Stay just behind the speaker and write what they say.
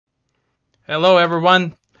Hello,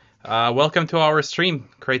 everyone. Welcome to our stream,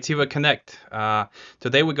 Crytivo Connect.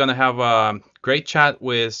 Today we're gonna have a great chat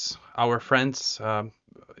with our friends uh,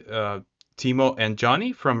 Timo and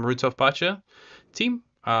Johnny from Roots of Pacha team.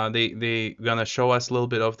 They gonna show us a little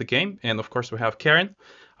bit of the game, and of course we have Karen,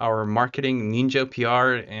 our marketing ninja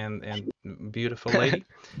PR and beautiful lady,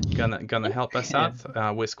 gonna help us Yeah.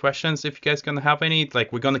 out with questions. If you guys gonna have any,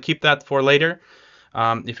 like we're gonna keep that for later.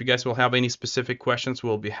 If you guys will have any specific questions,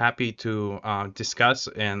 we'll be happy to discuss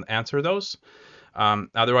and answer those.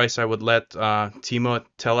 Otherwise, I would let Timo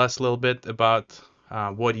tell us a little bit about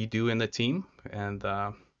what you do in the team and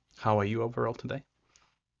how are you overall today.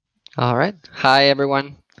 All right. Hi,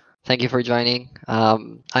 everyone. Thank you for joining.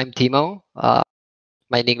 I'm Timo.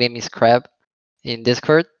 My nickname is Crab in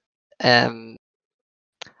Discord. Um,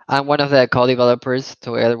 I'm one of the co-developers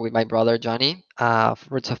together with my brother Johnny of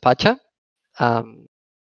Roots of Pacha. Um,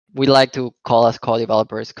 we like to call us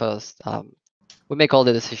co-developers because we make all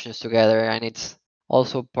the decisions together, and it's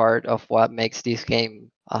also part of what makes this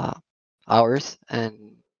game ours,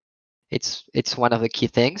 and it's one of the key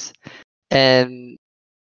things. And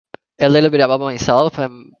a little bit about myself.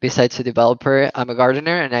 Besides a developer, I'm a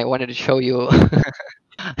gardener, and I wanted to show you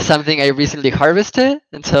something I recently harvested.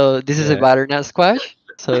 And so this is a Yeah, butternut squash.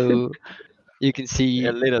 So you can a see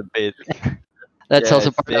little bit. that's Yeah, also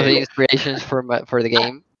it's part of the inspirations for the I,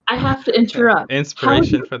 game. I have to interrupt. How do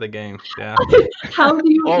Inspiration for the game. Yeah. how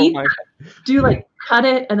do you Oh eat my. that? Do you like cut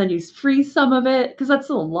it and then you freeze some of it? Because that's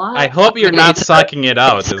a I lot. hope you're not It's sucking it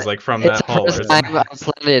out. it's Is like from it's that the hole first or time something. I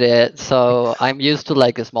planted it, so I'm used to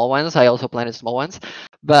like the small ones. I also planted small ones,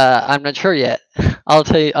 but I'm not sure yet. I'll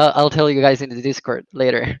tell you guys in the Discord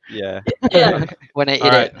later Yeah. Yeah. when I All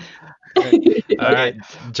eat right. it. All Okay. right.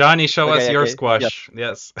 Johnny, show us Okay. your Okay. Yeah. squash.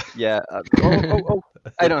 Yes. Yeah. Oh.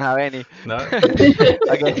 I don't have any. No.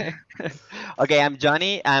 Okay. Okay. I'm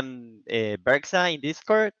Johnny. I'm Berxa in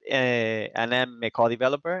Discord, and I'm a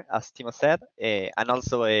co-developer, as Timo said, and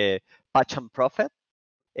also a Pacham prophet.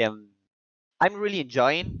 Um, I'm really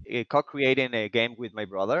enjoying co-creating a game with my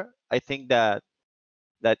brother. I think that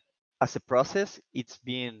as a process, it's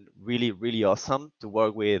been really awesome to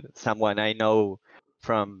work with someone I know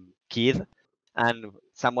from kid and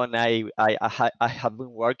someone I have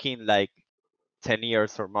been working like 10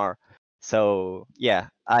 years or more. So yeah,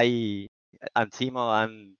 I and Timo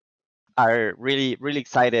and are really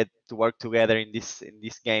excited to work together in this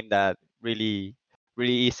game that really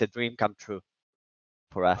is a dream come true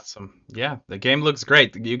for us. Awesome. Yeah, the game looks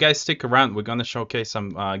great. You guys stick around. We're gonna showcase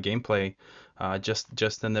some gameplay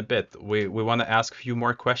just in a bit. We want to ask a few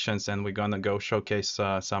more questions, and we're gonna go showcase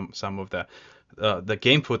some of the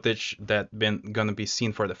game footage that been gonna be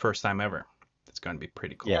seen for the first time ever. It's gonna be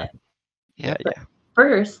pretty cool. Yeah, Yeah. yeah.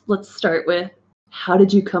 First, let's start with how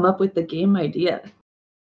did you come up with the game idea?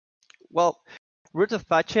 Well, Roots of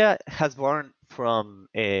Pacha has born from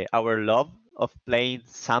our love of playing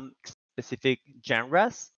some specific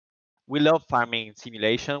genres. We love farming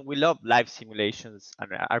simulation. We love live simulations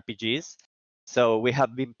and RPGs. So we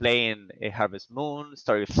have been playing Harvest Moon,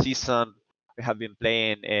 Story of Season. We have been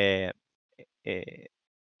playing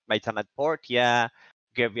My Time at Portia,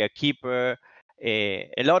 Guerrilla Keeper,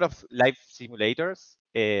 a lot of live simulators.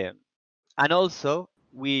 And also,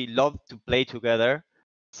 we love to play together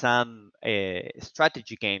some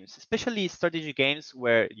strategy games, especially strategy games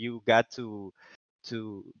where you got to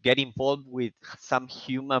get involved with some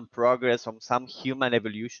human progress or some human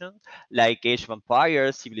evolution, like Age of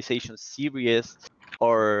Empires, Civilization series,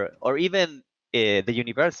 or even the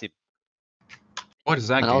University. What is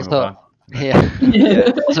that And game also, about? yeah,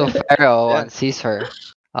 Yeah, also Pharaoh yeah, and Caesar,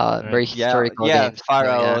 All right. very historical yeah. games. So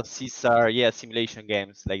yeah. Pharaoh, Caesar, yeah, simulation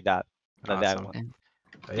games like that. That Awesome. one.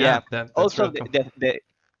 Yeah. Yeah, Yeah. that's Also, real cool.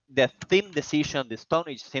 the theme decision, the Stone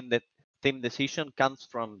Age theme decision comes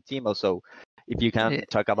from Timo. So if you Y- can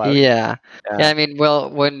talk about it. Yeah, Yeah. yeah. I mean, well,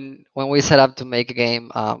 when we set up to make a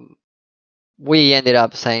game, we ended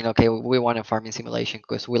up saying, okay, we want a farming simulation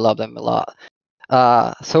because we love them a lot.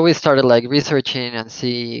 So we started like researching and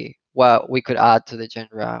see what we could add to the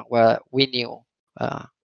genre, what we knew uh,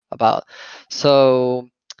 about. So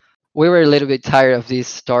we were a little bit tired of this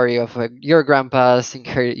story of your grandpa's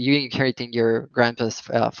you inheriting your grandpa's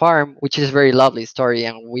farm, which is a very lovely story,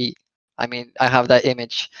 and I mean, I have that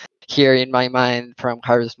image here in my mind from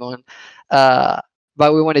Harvest Moon, uh,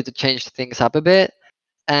 but we wanted to change things up a bit,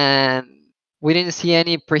 and we didn't see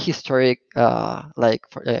any prehistoric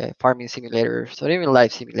farming simulators or even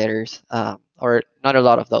life simulators, or not a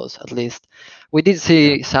lot of those at least. We did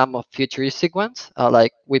Yeah. see some of futuristic ones,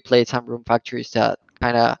 like we played some room factories that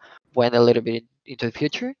kind of went a little bit into the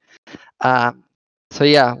future. Um, so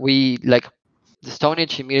yeah, we like the Stone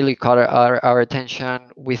Age immediately caught our attention.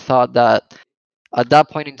 We thought that at that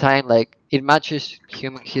point in time, like it matches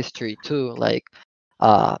human history too. Like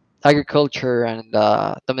uh, agriculture and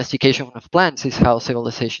domestication of plants is how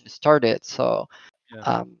civilization started. So Yeah.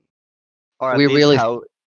 um, Or at we least really, how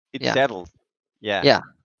it yeah, settles. Yeah. yeah,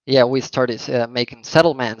 yeah. We started making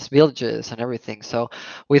settlements, villages, and everything. So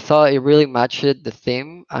we thought it really matched the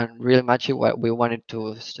theme and really matched what we wanted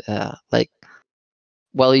to like.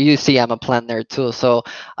 Well, you see, I'm a planner too, so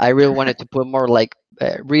I really wanted to put more like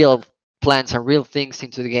real plants and real things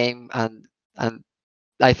into the game, and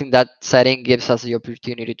I think that setting gives us the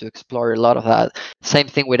opportunity to explore a lot of that. Same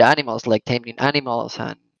thing with animals, like taming animals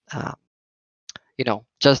and um,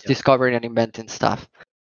 just Yeah. discovering and inventing stuff.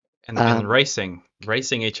 And Um,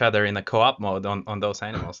 racing each other in a co-op mode on those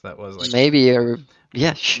animals. That was like maybe or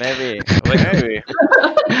yeah, Maybe. like Maybe.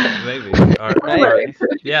 maybe or Maybe.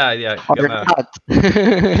 yeah or gonna not.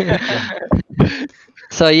 yeah.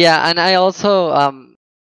 So yeah, and I also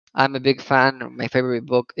I'm a big fan. My favorite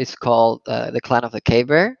book is called The Clan of the Cave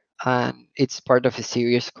Bear, and it's part of a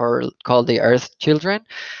series called The Earth Children,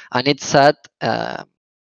 and it's set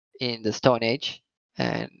in the Stone Age.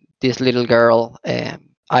 And this little girl,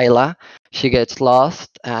 Isla, she gets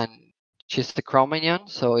lost, and she's the Cro-Magnon,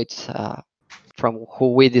 so it's from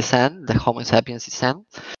who we descend, the Homo sapiens descend.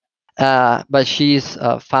 But she's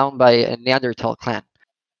found by a Neanderthal clan,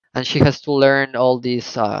 and she has to learn all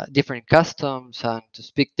these different customs and to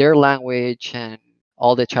speak their language and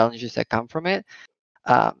all the challenges that come from it.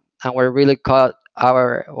 And what really caught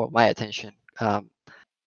our or my attention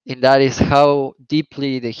in that is how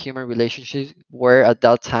deeply the human relationships were at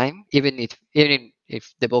that time, even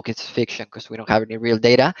if the book is fiction because we don't have any real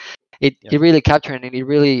data. It Yeah. it really captured and it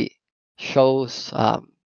really shows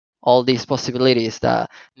all these possibilities that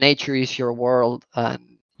nature is your world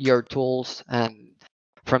and your tools, and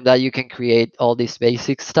from that you can create all this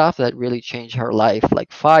basic stuff that really change our life,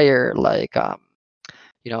 like fire, like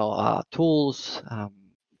tools,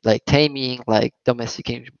 like taming, like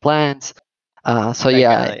domesticating plants. So Like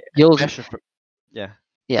yeah, you'll especially for, yeah.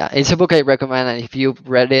 yeah, it's a book I recommend, and if you've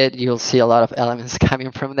read it, you'll see a lot of elements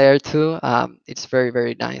coming from there too. It's very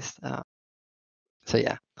very nice. So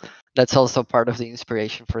yeah, that's also part of the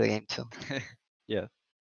inspiration for the game too. Yeah.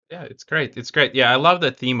 Yeah, it's great. It's great. Yeah, I love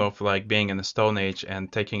the theme of like being in the Stone Age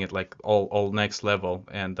and taking it like all next level.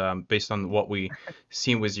 And based on what we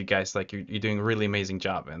seen with you guys, like you're doing a really amazing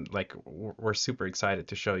job. And like we're super excited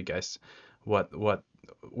to show you guys what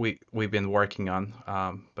we've been working on.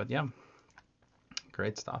 But yeah,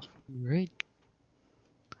 great stuff. Great.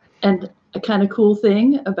 And a kind of cool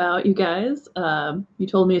thing about you guys, you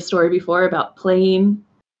told me a story before about playing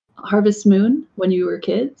Harvest Moon when you were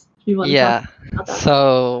kids. Do you want to talk Yeah. about that?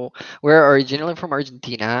 So we're originally from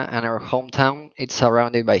Argentina, and our hometown it's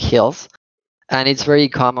surrounded by hills, and it's very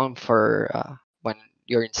common for when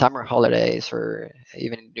you're in summer holidays or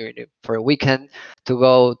even for a weekend to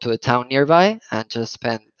go to a town nearby and just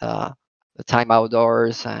spend the time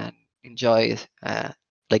outdoors and enjoy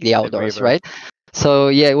like the The outdoors, river. right? So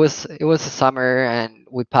yeah, it was a summer, and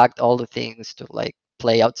we packed all the things to like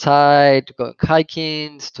play outside, to go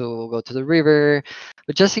hiking, to go to the river.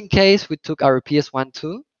 But just in case, we took our PS1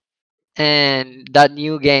 too, and that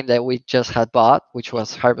new game that we just had bought, which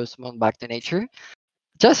was Harvest Moon Back to Nature,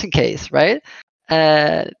 just in case, right?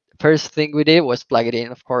 Uh, First thing we did was plug it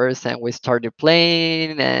in, of course, and we started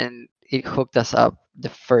playing, and it hooked us up the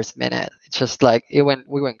first minute. It's just like we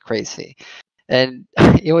went crazy, and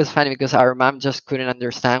it was funny because our mom just couldn't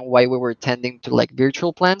understand why we were tending to like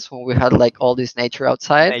virtual plants when we had like all this nature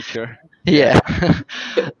outside. Nature. Yeah.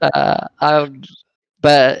 Yeah. uh, um,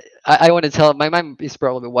 but I want to tell my mom is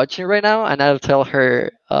probably watching right now, and I'll tell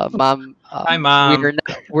her, Mom, Hi, Mom.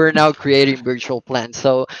 we're now creating virtual plants.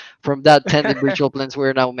 So from that tending virtual plants,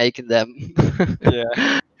 we're now making them.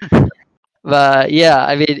 Yeah. But yeah,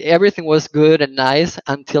 I mean everything was good and nice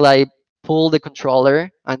until I pulled the controller,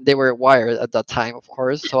 and they were wired at that time, of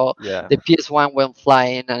course. So Yeah. the PS1 went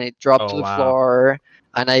flying and it dropped to Oh the wow. floor,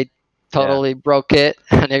 and I Yeah. totally broke it,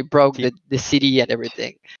 and I broke Team the CD and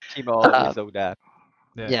everything. team always Uh, do that.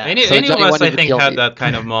 Yeah. yeah, Any so of Johnny us, I wanted to think, kill had me. that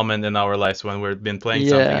kind of moment in our lives when we've been playing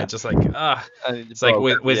something Yeah, and just like And it it's like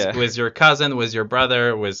broke. Yeah. with your cousin, with your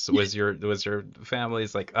brother, with your family.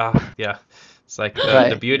 It's like yeah. It's like the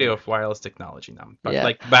right. beauty Yeah. of wireless technology now. But Yeah,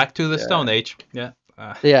 like back to the Yeah. Stone Age. Yeah.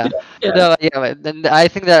 yeah. Yeah. No, yeah. But then I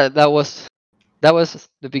think that was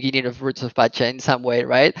the beginning of Roots of Pacha in some way,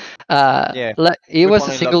 right? Yeah. It We was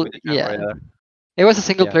fall a in love single, with the yeah. genre. It was a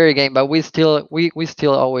single Yeah. player game, but we still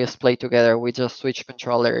always play together. We just switch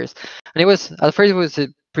controllers, and it was at first it was a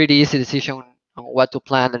pretty easy decision on what to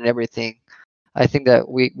plan and everything. I think that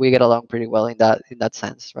we get along pretty well in that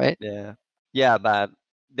sense, right? Yeah. Yeah, but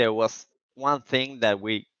there was one thing that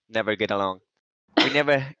we never get along. We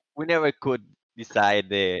never we never could decide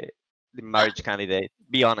the marriage candidate.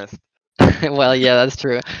 Be honest. Well, yeah, that's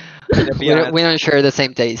true. Yeah, be We honest. don't share the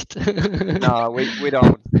same taste. No, we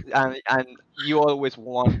don't. And you always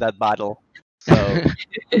won that battle. So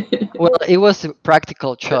Well, it was a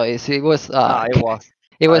practical choice. It was no, it was.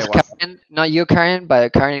 it No, was it was. Karen, not you, Karen,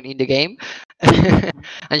 but Karen in the game. Mhm.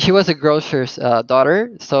 And she was a grocer's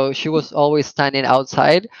daughter, so she was always standing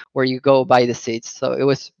outside where you go buy the seats. So it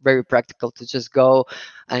was very practical to just go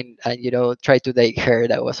and try to date her.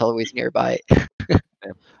 That was always nearby.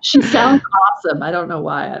 Yeah. She Yeah. sounds awesome. I don't know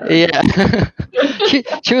why. I don't Yeah,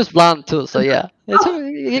 she was blonde too. So yeah,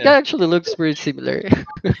 it Yeah. actually looks pretty similar.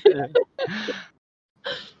 Yeah.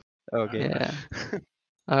 Okay. Yeah.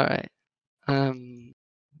 All right. Um.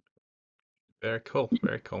 Very cool.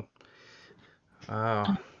 Very cool. Oh,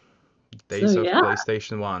 So days of yeah.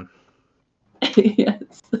 PlayStation 1.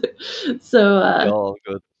 Yes. So All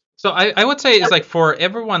good. So I would say it's like for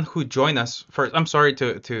everyone who joined us first. I'm sorry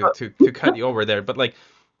to cut you over there, but like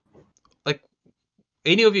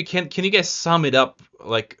any of you can you guys sum it up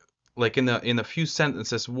like in a few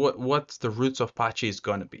sentences what's the Roots of Pachi is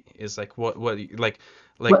gonna be? Is like what like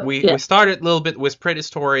what, yeah. we started a little bit with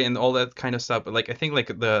Prehistory and all that kind of stuff, but like I think like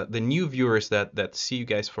the new viewers that see you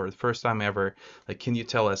guys for the first time ever, like can you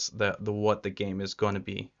tell us the what the game is gonna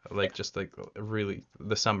be? Like just like really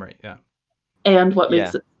the summary, yeah. And what Yeah.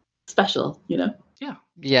 makes it special, you know? Yeah.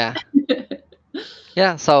 Yeah.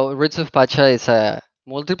 Yeah. So Roots of Pacha is a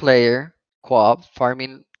multiplayer co-op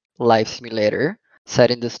farming life simulator set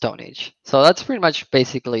in the Stone Age. So that's pretty much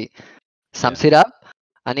basically Yeah. sums it up,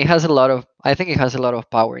 and it has a lot of. I think it has a lot of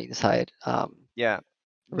power inside. Yeah.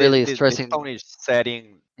 Really The stressing. Stone Age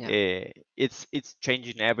setting, Yeah. it's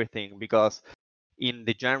changing everything because in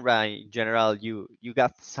the genre in general you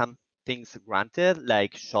got some things granted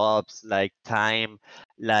like shops, like time,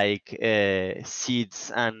 like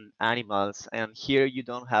seeds and animals, and here you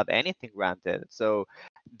don't have anything granted. So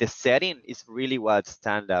the setting is really what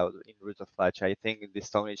stand out in Root of Patch. I think the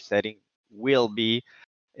Stone Age setting will be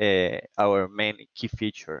our main key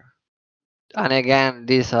feature. And again,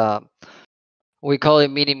 this we call it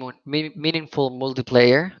meaningful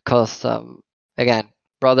multiplayer because again,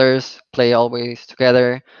 brothers play always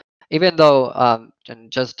together. Even though and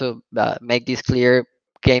just to make this clear,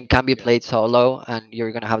 game can be Yeah. played solo and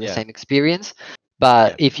you're gonna have the Yeah. same experience.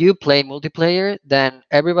 But Yeah. if you play multiplayer, then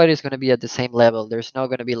everybody's gonna be at the same level. There's not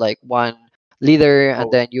gonna be like one leader and Oh,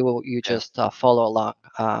 then you yeah. just follow along.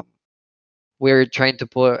 We're trying to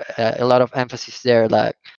put a lot of emphasis there,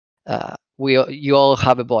 like you all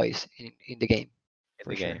have a voice in the game In for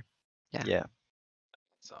the sure. game. Yeah. Yeah.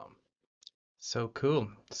 So cool.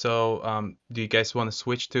 So do you guys want to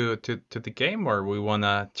switch to the game, or we want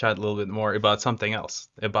to chat a little bit more about something else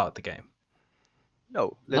about the game?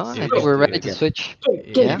 No, No, let's I You- think switch we're to ready the to game. switch. Game,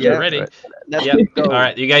 Yeah. You're Yeah, ready. let's Yeah. go. All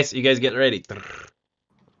right, you guys get ready.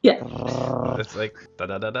 Yeah. It's like da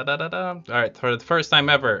da da da da da da. All right, for the first time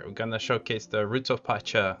ever, we're gonna showcase the Roots of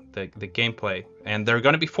Pacha, the gameplay, and there are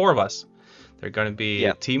gonna be four of us. They're gonna be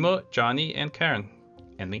Yeah. Timo, Johnny, and Karen,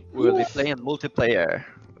 and me. We'll be playing multiplayer.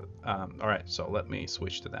 All right, so let me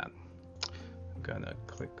switch to that. I'm gonna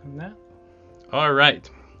click on that. All right.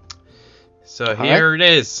 So All right. here it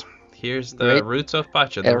is. Here's the Great. Roots of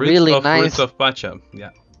Pacha. A The roots really of Roots nice of Pacha. Yeah.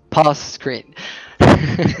 pause screen. No,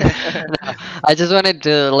 I just wanted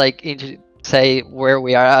to say where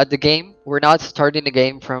we are at the game. We're not starting the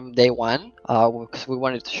game from day one, because we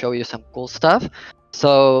wanted to show you some cool stuff.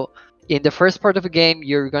 So in the first part of the game,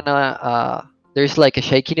 you're gonna there's like a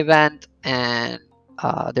shaking event, and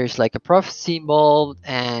there's like a prophecy involved,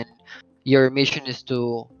 and your mission is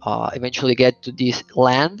to eventually get to this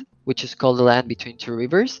land, which is called the land between two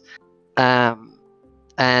rivers. Um,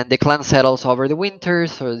 and the clan settles over the winter,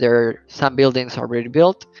 so there are some buildings already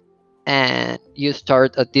built, and you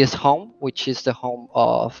start at this home, which is the home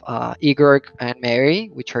of Igor and Mary,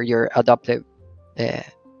 which are your adoptive uh,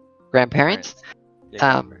 grandparents. Yeah,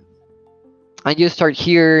 um, and you start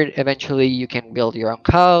here. Eventually you can build your own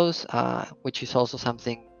house, which is also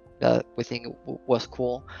something that we think was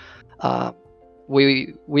cool. um,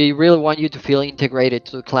 we really want you to feel integrated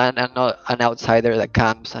to the clan and not an outsider that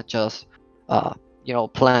comes and just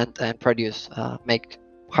plant and produce, make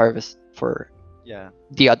harvest for yeah,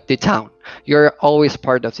 the town. You're always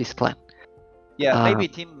part of this clan. yeah. Maybe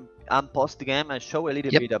Um, Tim unpause the game and show a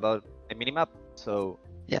little Yep. bit about the minimap, so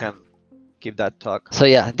you Yeah. can give that talk. So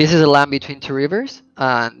yeah, this is a land between two rivers,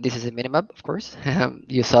 and this is a minimap, of course.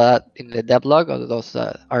 You saw that in the devlog, or those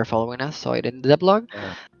that are following us saw it in the devlog.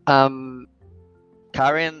 Yeah. Um,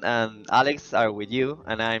 Karen and Alex are with you,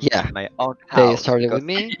 and I'm Yeah. in my own They house started because with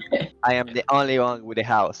me. I am the only one with the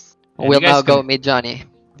house. And We'll you guys now go can, meet Johnny.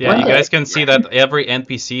 yeah, One you day. guys can see that every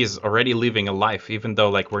NPC is already living a life, even though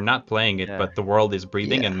like we're not playing it, Yeah. but the world is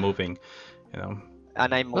breathing Yeah. and moving. You know.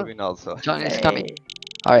 And I'm Oh, moving also. Johnny's Hey. coming.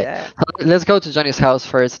 All right. Yeah. So let's go to Johnny's house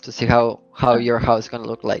first to see how your house is gonna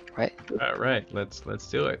look like, right? All right, let's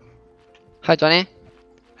do it. Hi, Johnny.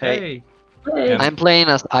 Hey. Hey. Hey. And I'm playing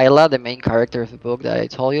as Isla, the main character of the book that I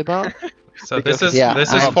told you about. so Because this is Yeah, this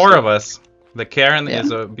is I'm- four of us. The Karen Yeah. is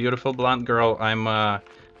a beautiful blonde girl. I'm a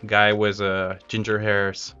guy with ginger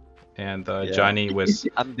hairs, and Yeah. Johnny with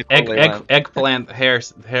I'm the cooler one. eggplant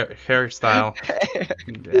hairstyle.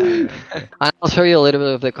 Yeah. And I'll show you a little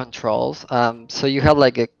bit of the controls. So you have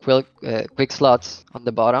like a quick slots on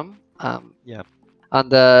the bottom. Yeah. And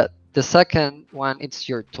the second one, it's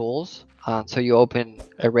your tools. So you open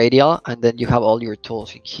a radial, and then you have all your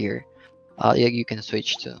tools in here. You can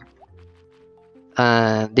switch to.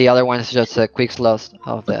 And the other one is just a quick slot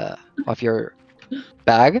of your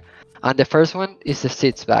bag. And the first one is the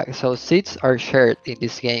seeds bag. So seeds are shared in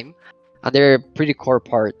this game, and they're a pretty core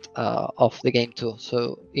part of the game too.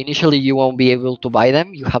 So initially you won't be able to buy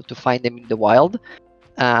them. You have to find them in the wild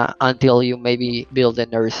until you maybe build a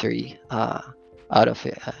nursery out of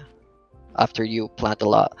it after you plant a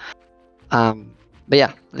lot. But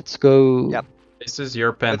yeah, let's go. Yep. This is your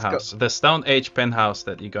Let's go. penthouse, the Stone Age penthouse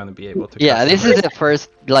that you're gonna be able to. Yeah, this is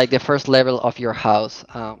customize. the first level of your house.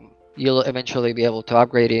 You'll eventually be able to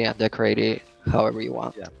upgrade it and decorate it however you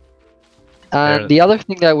want. Yeah. And the other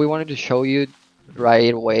thing that we wanted to show you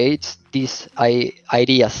right away, it's this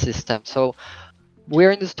idea system. So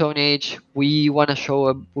we're in the Stone Age. We want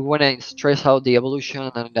to stress out the evolution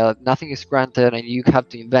and nothing is granted, and you have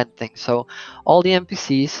to invent things. So all the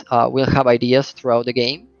NPCs will have ideas throughout the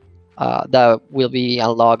game that will be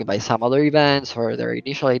unlocked by some other events or their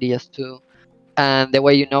initial ideas too. And the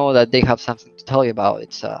way you know that they have something to tell you about,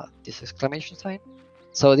 it's this exclamation sign.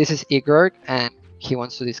 So this is Igor, and he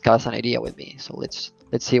wants to discuss an idea with me. So let's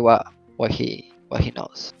see what he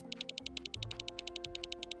knows.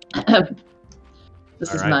 This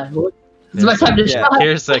All is right. my voice. This is my time to Yeah. shine.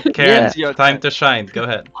 Here's a Karen. Yeah. It's your Time turn. to shine. Go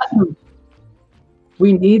ahead.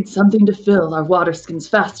 We need something to fill our water skins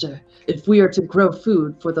faster if we are to grow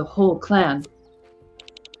food for the whole clan.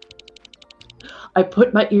 I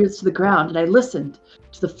put my ears to the ground and I listened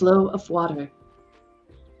to the flow of water.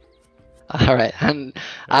 All right, and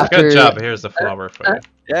after Good job. Here's the flower for you.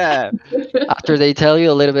 Yeah. after they tell you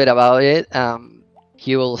a little bit about it,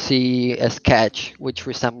 you will see a sketch which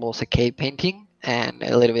resembles a cave painting and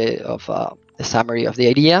a little bit of a summary of the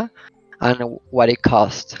idea and what it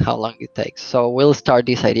costs, how long it takes. So we'll start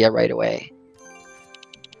this idea right away.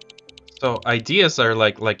 So ideas are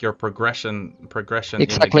like your progression Exactly, in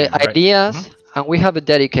the game, right? ideas, and we have a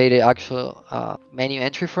dedicated actual menu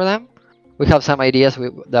entry for them. We have some ideas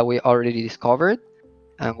that we already discovered,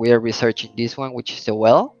 and we are researching this one, which is the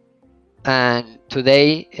well. And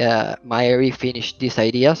today, Mayuri finished this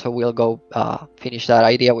idea, so we'll go finish that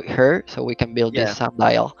idea with her, so we can build Yeah. this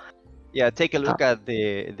sundial. Yeah. Take a look at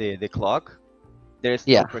the clock. There's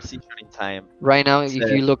Yeah. no precision in time. Right now, if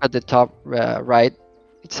you look at the top right,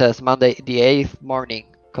 it says Monday the 8th morning,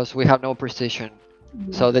 because we have no precision.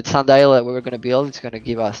 So the sundial that we're going to build is going to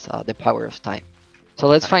give us the power of time. So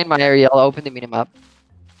let's find my area. I'll open the minimap,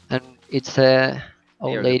 and it's a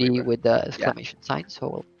old Near the lady river. with the exclamation sign.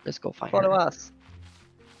 So let's go find Follow her. us.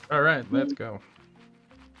 All right, let's go.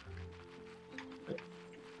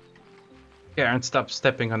 Karen, stop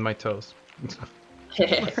stepping on my toes.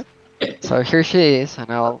 So here she is, and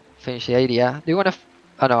I'll finish the idea. Do you want to?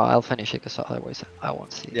 Oh no, I'll finish it because otherwise I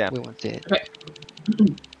won't see it. Yeah. We won't see it.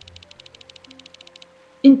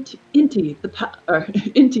 Inti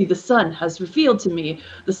the sun has revealed to me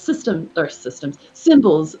the systems,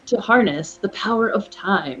 symbols to harness the power of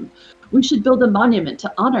time. We should build a monument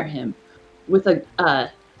to honor him with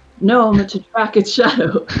a gnome to track its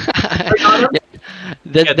shadow.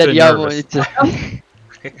 Get that too young nervous.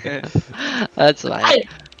 That's fine.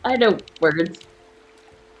 I know words.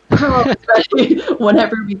 We're always ready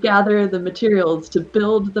whenever we gather the materials to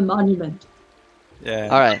build the monument. Yeah.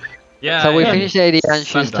 All right. Yeah. So we yeah. finished the idea, and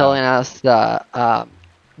she's Sundial. telling us that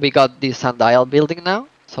we got this sundial building now.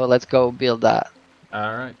 So let's go build that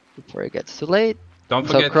All right. before it gets too late. Don't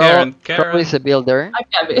So forget Crow Karen. is a builder. I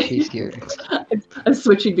can't She's be. here. I'm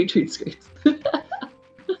switching between screens.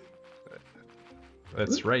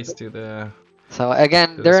 Let's race to the. So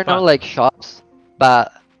again, To the there are no spot. like shops,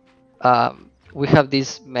 but we have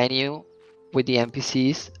this menu with the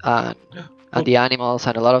NPCs and the animals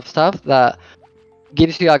and a lot of stuff that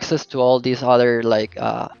gives you access to all these other like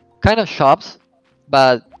kind of shops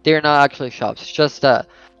but they're not actually shops. It's just that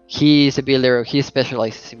he's a builder. He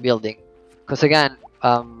specializes in building. Because again,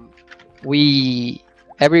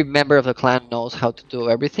 every member of the clan knows how to do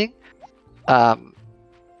everything.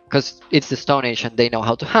 Because it's the Stone Age, and they know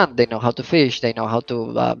how to hunt, they know how to fish, they know how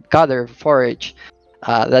to gather, forage.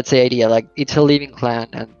 That's the idea. Like, it's a living clan,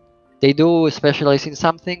 and they do specialize in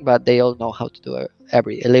something, but they all know how to do a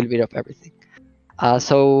little bit of everything.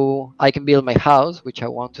 So I can build my house, which I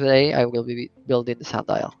want today. I will be building the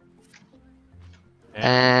sundial.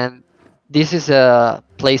 And this is a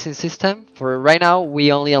placing system. For right now,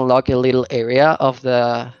 we only unlock a little area of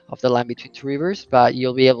the land between two rivers, but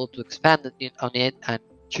you'll be able to expand on it and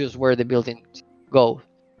choose where the buildings go.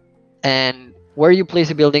 And where you place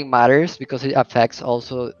a building matters because it affects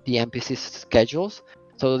also the NPC's schedules,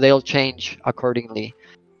 so they'll change accordingly.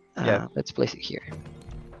 Yeah. Let's place it here.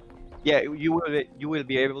 Yeah, you will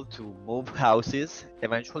be able to move houses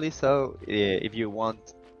eventually. So if you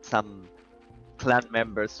want some clan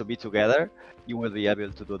members to be together, you will be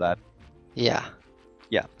able to do that. Yeah.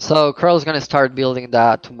 Yeah. So Carl's gonna start building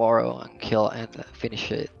that tomorrow and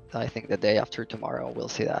finish it. I think the day after tomorrow we'll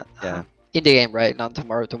see that. Yeah. In the game, right? Not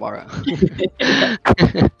tomorrow. Tomorrow. Yeah.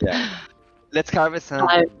 Let's harvest some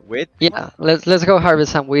wheat. Yeah. Let's go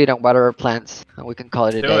harvest some wheat and water our plants, and we can call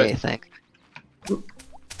it a Do day. it. I think.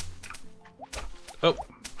 Oh,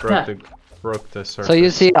 broke the surface. So you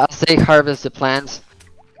see, as they harvest the plants,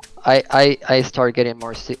 I start getting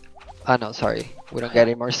more seed. Oh no, sorry, we don't get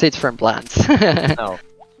any more seeds from plants. No.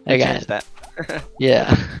 Again. Change that.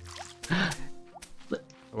 Yeah.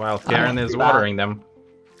 While Karen is watering them.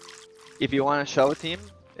 If you want to show team,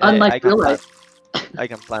 Unlike real life. I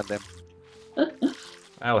can plant them.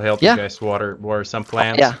 I'll help Yeah. you guys water some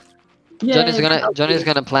plants. Yeah. Yay, Johnny's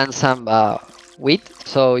gonna plant some wheat,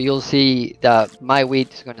 so you'll see that my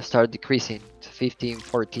wheat is gonna start decreasing to 15,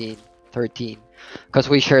 14, 13, because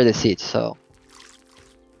we share the seeds. So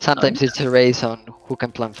sometimes it's a race on who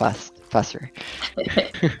can plant faster.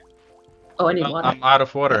 Oh, I need Oh, water. I'm out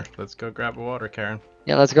of water. Let's go grab water, Karen.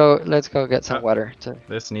 Yeah, let's go get some water.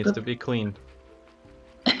 This needs to be cleaned.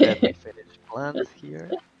 Let me finish plant here.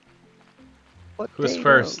 Who's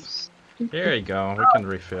first? Here you go. We can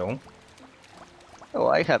refill. Oh,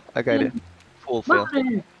 I got it. Full fill.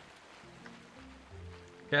 Water.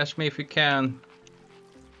 Catch me if you can.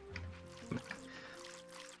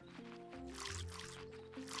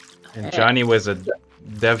 And Johnny was a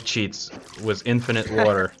dev cheats was infinite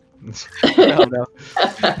water. No, no.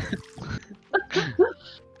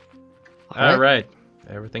 All right,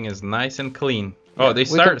 everything is nice and clean. Oh, Yeah, they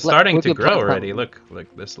we can starting we to can grow plant already. some.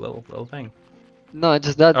 Look, this little thing. No, it's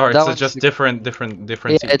just that. Or that it's one's just different Yeah,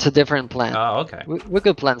 seeds. it's a different plant. Oh, okay. We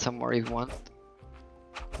could plant some more if you want.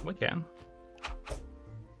 We can.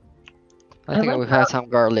 I I think like we have some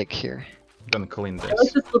garlic here. I'm gonna clean I like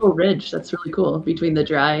this. this little ridge. That's really cool between the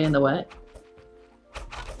dry and the wet.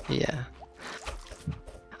 Yeah.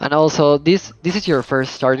 And also, this is your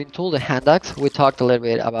first starting tool, the hand axe. We talked a little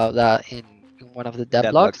bit about that in one of the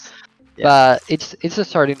devlogs. Yeah. But it's a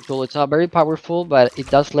starting tool. It's not very powerful, but it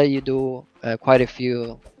does let you do quite a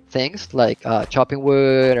few things, like chopping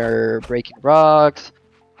wood or breaking rocks,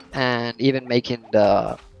 and even making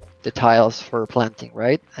the tiles for planting,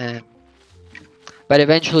 right? But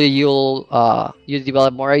eventually you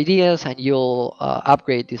develop more ideas, and you'll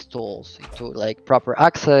upgrade these tools into like proper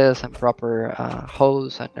access and proper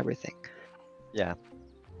hose and everything. Yeah.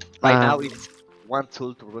 Right now Um, it's one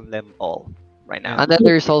tool to run them all. Right now. And then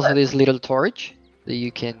there's also this little torch that you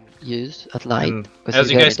can use at night. And 'cause as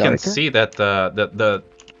it's you guys getting can darker. see, that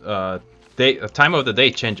the time of the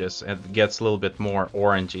day changes and gets a little bit more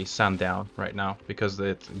orangey sundown right now because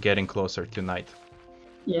it's getting closer to night,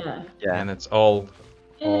 Yeah. Yeah. and it's all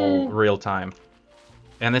Yeah. real time,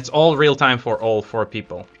 and it's all real time for all 4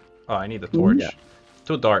 people. Oh, I need a torch. Yeah.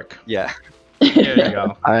 Too dark. Yeah. There you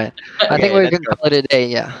go. All right. I Okay, think we let's can go. call it a day.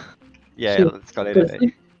 Yeah. Yeah, Shoot. let's call it a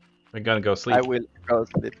day. We're gonna go sleep. I will go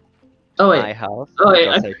sleep Oh my wait. house Oh, wait,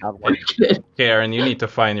 because I have one. Karen, you need to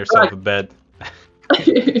find yourself a bed.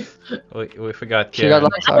 We forgot She got Karen.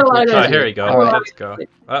 lots I know I of Oh, did. here you go. All right. Let's go.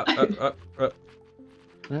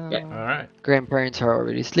 All right. Grandparents are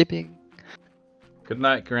already sleeping. Good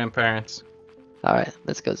night, grandparents. All right,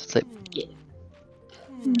 let's go to sleep.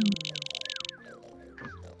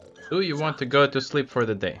 Do you want to go to sleep for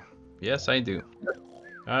the day? Yes, I do.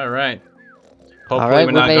 All right. All Hopefully right, we're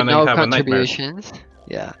we not made gonna no have a nightmare. contributions.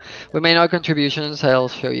 Yeah, we made no contributions. I'll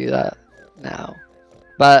show you that now.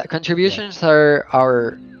 But contributions are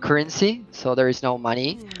our currency, so there is no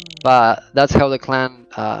money. But that's how the clan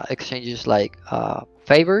exchanges like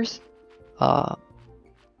favors.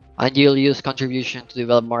 and you'll use contribution to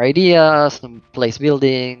develop more ideas, and place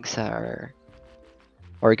buildings,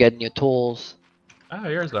 or get new tools. Oh,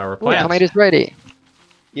 here's our Oh, plants. tomatoes ready.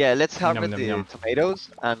 Yeah, let's Yum, harvest yum, the yum. tomatoes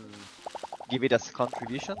and give it as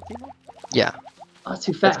contribution, Timo. Yeah. Oh,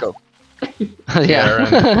 too Let's fast. go.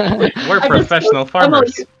 Yeah. We're I just- professional I'm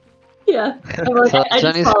farmers. Yeah. I'm like, So I just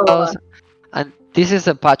Johnny's follow house, along. and this is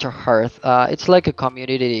a Pacha hearth. It's like a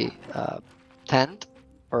community tent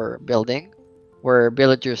or building where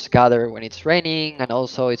villagers gather when it's raining, and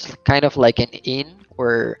also it's kind of like an inn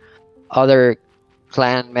where other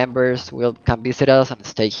clan members will come visit us and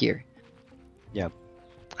stay here. Yep.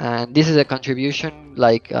 And this is a contribution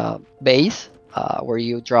like base where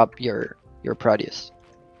you drop your produce.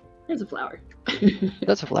 Here's a flower.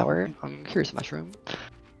 That's a flower. Here's a mushroom.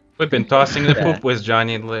 We've been tossing the Yeah. poop with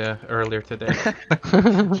Johnny earlier today.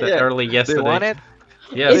 Yeah. Early Do yesterday. you want it?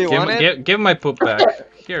 Yes, Do you want it? give my poop back.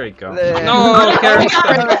 Here you go. There. No, Karen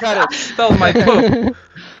I got it. stole my poop.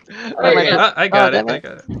 Oh my God. I got it. damn I it.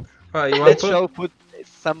 got it. Oh, you want Let's poop? show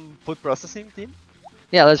some food processing team.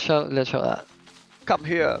 Yeah, let's show that. Come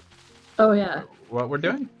here. Oh yeah. What we're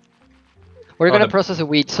doing? We're Oh, gonna the- process a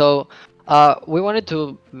wheat, so we wanted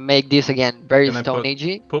to make this again very Can I Stone put-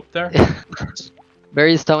 Agey, Poop there?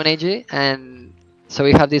 very Stone Agey, and so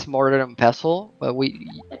we have this mortar and pestle, but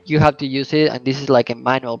you have to use it, and this is like a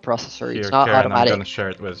manual processor. Here, It's not Karen, I'm automatic. gonna share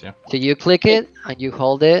it with you. So you click it and you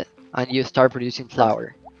hold it, and you start producing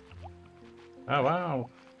flour. Oh wow!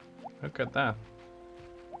 Look at that.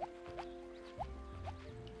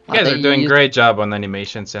 You And guys then are you doing use- great job on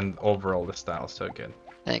animations and overall the style. So good.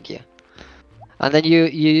 Thank you. And then you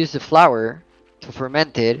use the flour to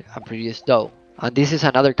ferment it and produce dough. And this is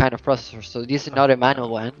another kind of processor. So this is not a manual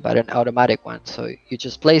one, but an automatic one. So you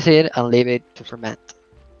just place it and leave it to ferment.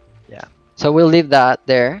 Yeah. So we'll leave that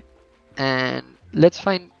there. And let's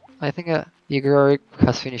find, I think Igor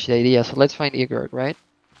has finished the idea. So let's find Igor, right?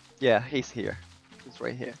 Yeah, he's here. He's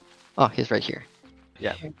right here. Oh, he's right here.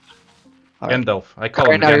 Yeah. All right. Gandalf. I call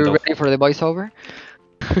him Karen, are you Gandalf. ready for the voiceover?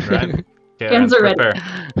 Right? Hands are ready.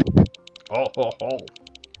 prepare. Oh.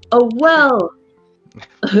 Oh well.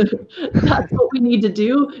 That's what we need to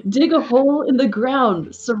do. Dig a hole in the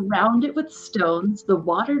ground, surround it with stones. The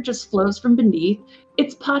water just flows from beneath.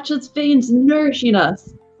 It's Pacha's veins nourishing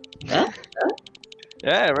us. Huh?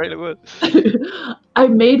 Yeah, really good. I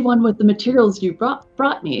made one with the materials you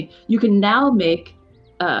brought me. You can now make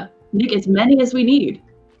as many as we need.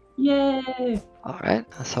 Yay! All right.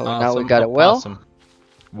 So now we Awesome, got a well. Awesome.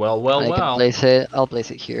 Well. I can place it. I'll place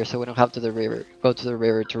it here, so we don't have to go to the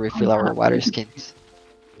river to refill our water skins.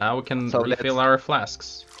 Now we can So refill let's- our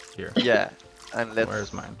flasks here. Yeah, and let's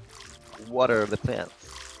Where's mine? water the plants.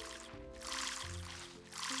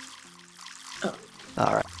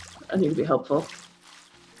 All right. I think it'd be helpful.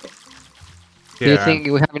 Do you think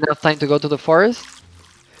we have enough time to go to the forest?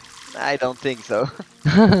 I don't think so.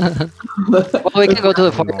 Well, we can go to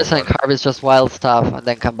the forest and harvest just wild stuff and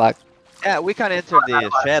then come back. Yeah, we can enter the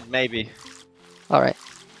shed maybe. All right.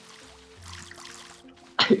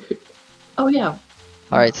 Oh yeah.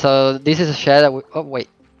 All right. So this is a shed. Oh wait,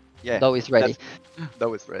 Yeah, dough is ready.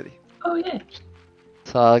 dough is ready. Oh yeah.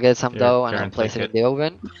 So I'll get some Here, dough and I'll Karen, place take it in the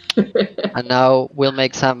oven. And now we'll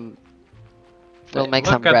make some. We'll make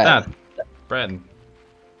Look some at bread. that bread.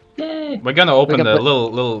 Yay. We're gonna open can the put-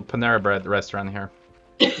 little Panera Bread restaurant here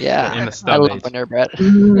Yeah. in the I Stone love Age. Panera bread.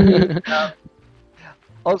 Mm.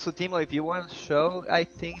 Also, Timo, if you want to show, I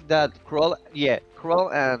think that Kroll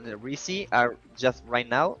and Risi are just right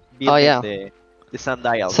now building yeah. the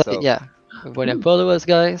sundial. So yeah, when you follow us,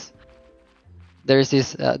 guys, there's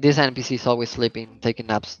this NPC is always sleeping, taking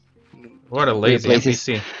naps. What a lazy places.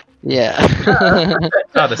 NPC. Yeah.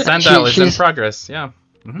 Oh, the sandal is in she's- progress. Yeah.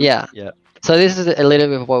 Yeah. Yeah. So this is a little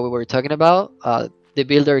bit of what we were talking about. The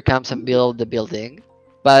builder comes and builds the building,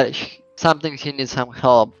 but something she needs some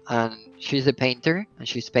help, and she's a painter, and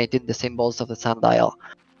she's painting the symbols of the sundial.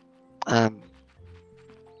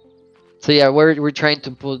 So yeah, we're trying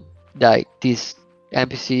to put like these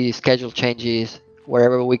NPC schedule changes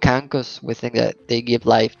wherever we can, because we think that they give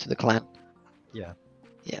life to the clan. Yeah.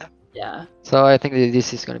 Yeah. Yeah. So I think that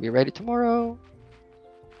this is gonna be ready tomorrow.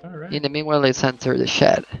 All right. In the meanwhile, let's enter the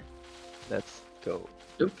shed. Let's go.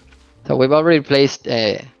 So we've already placed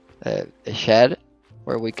a shed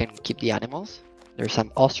where we can keep the animals. There's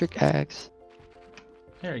some ostrich eggs,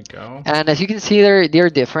 There you go. and as you can see, they're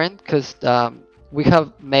different because we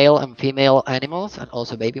have male and female animals, and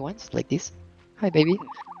also baby ones like this. Hi, baby.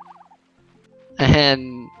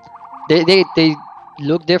 And they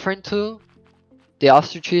look different too. The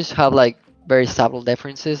ostriches have like very subtle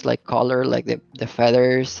differences, like color, like the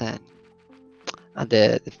feathers, and and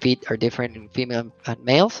the feet are different in female and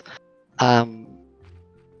males. But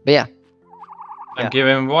yeah, I'm Yeah.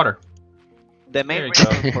 giving him water. The main There you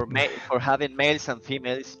go. reason for having males and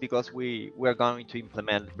females is because we're going to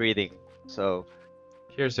implement breeding. So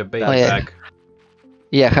Here's a baby Oh, yeah. bag.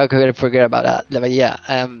 yeah. How could I forget about that? But yeah,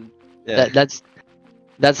 yeah,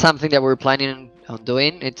 that's something that we're planning on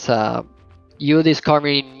doing. It's you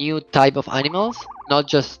discovering new type of animals, not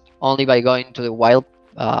just only by going to the wild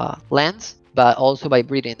lands, but also by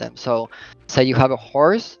breeding them. So, say you have a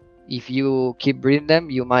horse, if you keep breeding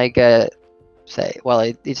them, you might get, say, well,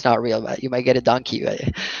 it's not real, but you might get a donkey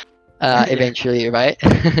eventually, right?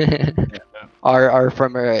 Or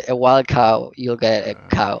from a wild cow, you'll get a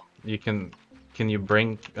cow. You can you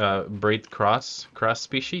bring breed cross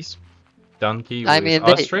species? Donkey I with mean,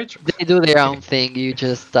 ostrich? they do their own thing. You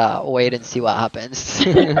just wait and see what happens.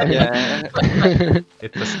 yeah.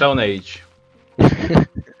 It's the Stone Age.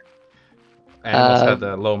 Animals had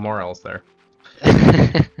low morals there.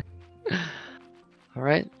 All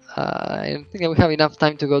right. I don't think we have enough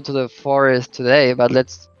time to go to the forest today, but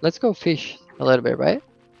let's go fish a little bit, right?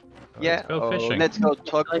 Yeah. Let's go fishing. Let's go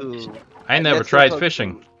talk to. I never let's go tried talk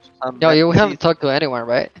fishing. to some No, you NPCs. haven't talked to anyone,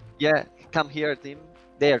 right? Yeah, come here, team.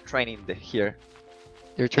 They are training here.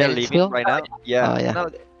 You're They're training leaving still? right now. Yeah. Oh, yeah. No,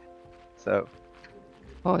 so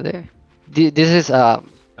Oh, there. This is Are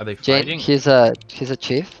they Jane. fighting? He's a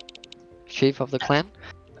chief of the clan.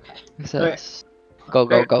 He says, "Go,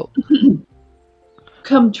 go, go."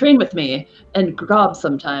 Come train with me and grob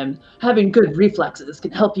sometime. Having good reflexes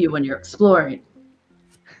can help you when you're exploring.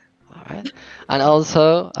 All right. And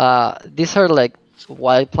also, these are like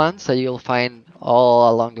wild plants that you'll find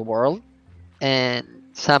all along the world, and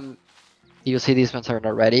some you see these ones are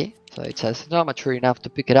not ready. So it says not mature enough to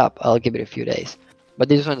pick it up. I'll give it a few days. But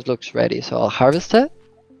this one looks ready, so I'll harvest it,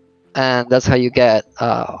 and that's how you get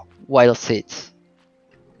wild seeds.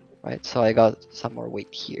 Right. So I got some more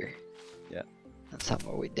wheat here. Yeah. And some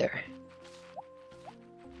more wheat there.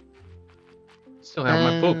 Still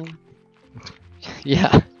have my book.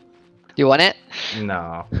 Yeah. You want it?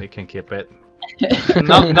 No, we can keep it.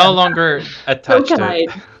 No longer attached to it.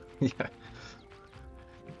 Yeah.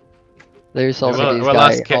 There's also Well- this well,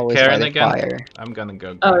 guy ask always Karen by the again. fire. I'm gonna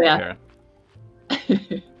go. Oh, grab yeah.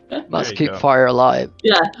 Karen. Must you keep go. fire alive.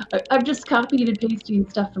 Yeah, I'm just copying and pasting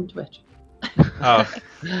stuff from Twitch. Oh,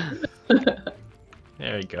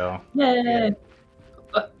 there you go. Yay!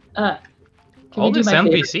 Can All we do these my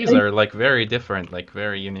favorite NPCs thing? are like very different, like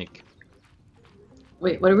very unique.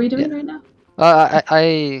 Wait, what are we doing right now?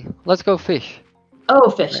 Let's go fish. Oh,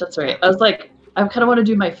 fish. That's right. I was like, I kind of want to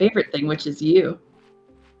do my favorite thing, which is you.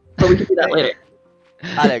 But we can do that later.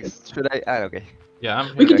 Alex, should I? Okay. Yeah,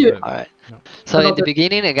 I'm We can here. do it. All right. No. So But in I'll the do-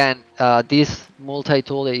 beginning, again, this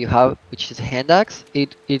multi-tool that you have, which is hand axe,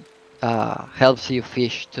 it helps you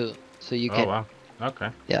fish too. So you Oh can wow. Okay.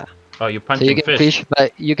 Yeah. Oh, you're so punching you can fish,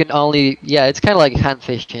 but you can only it's kind of like hand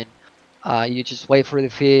fishing. You just wait for the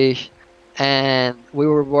fish, and we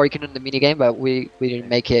were working on the mini game, but we didn't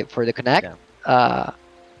make it for the Connect.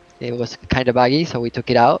 It was kind of buggy, so we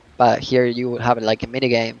took it out. But here you would have it like a mini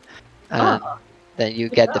game, and Ah. then you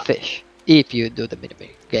get the fish if you do the mini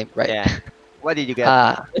game right. Yeah. What did you get?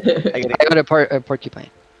 I I get got a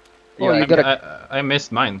porcupine. Oh, you I, got a I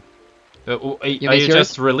missed mine. Are you missed yours?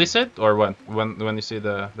 just release it or what? When you see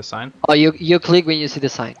the sign? Oh, you click when you see the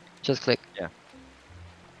sign. Just click.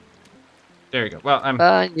 There you go. Well, I'm.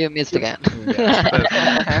 And you missed again.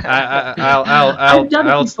 I'll I've done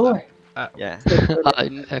it before. Yeah.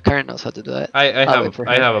 Karen knows how to do it. I I'll wait for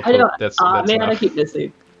I her. have a I know. book. That's Aw, man, I enough. keep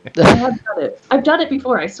missing. I have done it. I've done it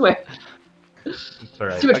before, I swear. It's all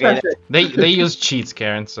right. Too much Okay, pressure. They use cheats,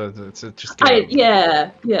 Karen. So it's just. give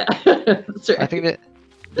them. Yeah. That's right. I think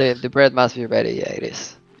that the bread must be ready. Yeah, it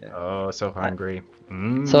is. Oh, so hungry.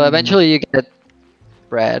 Mm. So eventually you get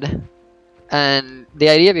bread, and the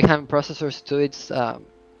idea behind processors too, it's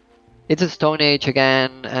a Stone Age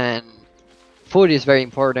again, and food is very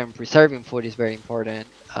important. Preserving food is very important.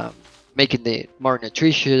 Making it more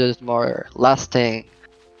nutritious, more lasting.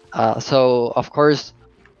 So of course,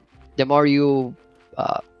 the more you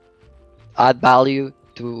add value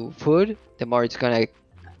to food, the more it's gonna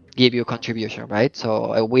give you a contribution, right?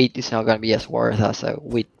 So a wheat is not gonna be as worth as a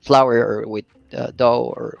wheat flour or wheat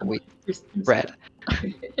dough or wheat bread.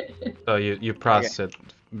 So you process it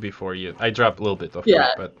before you. I dropped a little bit of Yeah.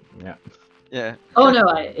 it, but yeah. Yeah. Oh no,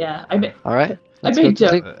 I All right, I let's made go to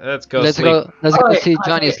sleep. Let's go Let's sleep. go. Let's go Alright, see alright.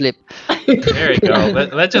 Johnny sleep. There you go.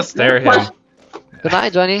 Let's just stare him. Good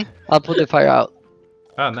night, Johnny. I'll put the fire out.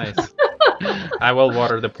 Oh, nice. I will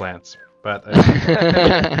water the plants, but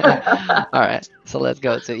All right, so let's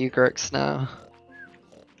go to Equirx now.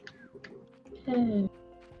 Hey.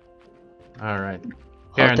 All right.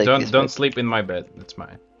 I'll Karen, take don't this don't bed. sleep in my bed. It's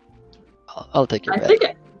mine. I'll take your I bed. think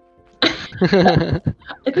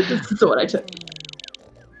I think this is what I took.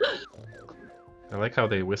 I like how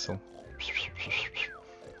they whistle.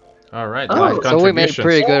 All right, Oh. live So we made contributions.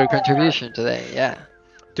 pretty good contribution today. Yeah.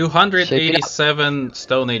 287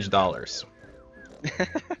 Stone Age dollars.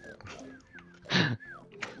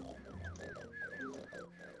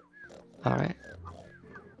 All right.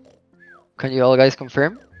 Can you all guys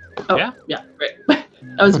confirm? Oh, Yeah. yeah, right.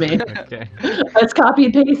 That was me. Okay. That's copy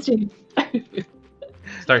and pasting.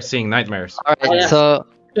 Start seeing nightmares. All right. Yeah. So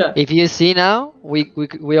Yeah. if you see now, we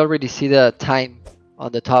already see the time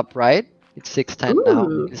on the top right. It's 6:10 now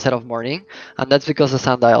Ooh. instead of morning, and that's because the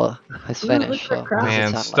sundial has Ooh, finished. look for So crowds. this is Man,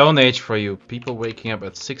 sunlight. Stone Age for you. People waking up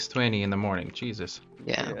at 6:20 in the morning. Jesus.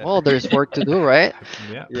 Yeah. Yeah. Well, there's work to do, right?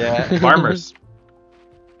 Yeah. Yeah. Farmers.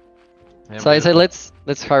 Yeah, So I say beautiful.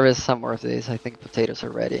 let's harvest some more of these. I think potatoes are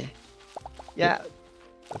ready. Yeah.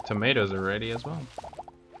 The tomatoes are ready as well.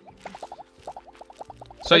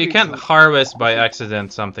 So Maybe you can't some- harvest by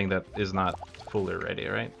accident something that is not fully ready,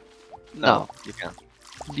 right? No. You can.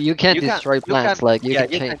 You can't You can- destroy you plants can- like you yeah,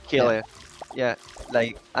 can you change. can kill yeah. it. Yeah,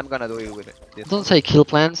 like I'm gonna do it with it. This Don't one. say kill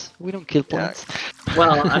plants. We don't kill Yeah. plants.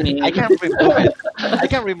 Well, I mean, I can remove it. I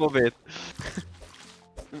can remove it.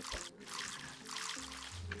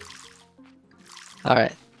 All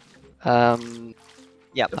right.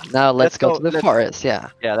 Yeah. Now let's go go- to the let's- forest. Yeah.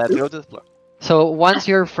 Yeah, let's go to the floor. So once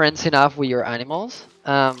you're friends enough with your animals,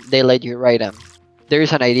 they let you ride them. There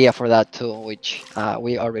is an idea for that too, which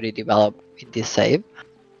we already developed in this save.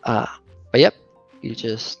 But yep, you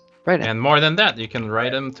just ride them. And more than that, you can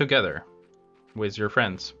ride them together with your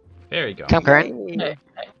friends. There you go. Come, Karen. Yay.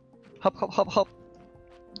 Hop, hop, hop, hop.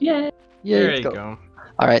 yeah. Yeah. There let's you go. go.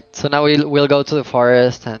 All right. So now we'll go to the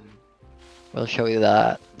forest and we'll show you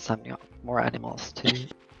that some more animals too.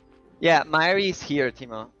 Yeah, Mary is here,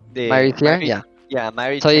 Timo. Mary's here. Yeah. Yeah,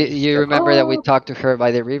 Mary. So you, changed you the- remember that we Oh. talked to her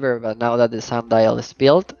by the river, but now that the sundial is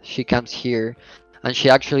built, she comes here, and she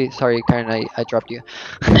actually, sorry, Karen, I dropped you.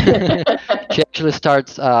 She actually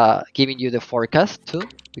starts giving you the forecast too,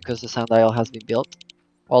 because the sundial has been built.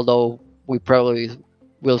 Although we probably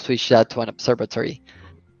will switch that to an observatory.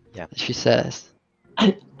 Yeah. She says.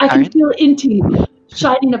 I can Karen? feel Inti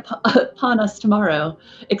shining upon us tomorrow.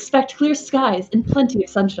 Expect clear skies and plenty of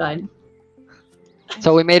sunshine.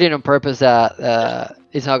 So we made it on purpose that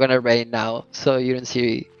it's not gonna rain now, so you don't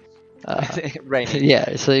see. Raining.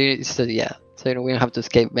 Yeah. So yeah. So we don't have to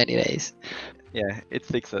escape many days. Yeah, it's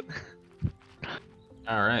fixed. All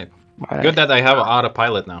right. All right. Good that I have an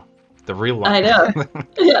autopilot now. The real one. I know.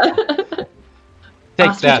 Yeah. Take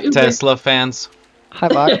Ostrich that, Uber. Tesla fans. Hi,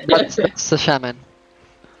 Buck. That's the shaman.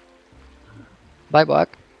 Bye,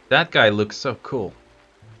 Buck. That guy looks so cool.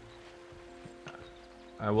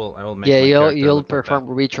 I will make Yeah, my you'll character you'll look like perform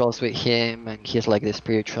rituals with him, and he's like the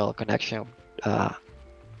spiritual connection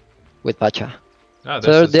with Pacha. that. Oh,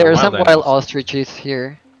 So this is there a are some wild animals. ostriches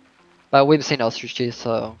here, but we've seen ostriches,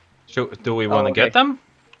 so Do we want to okay. get them?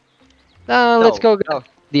 let's go get No.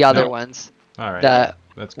 the other No. ones All right. that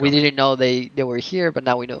Let's go. we didn't know they were here, but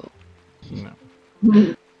now we know.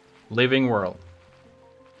 No. Living world.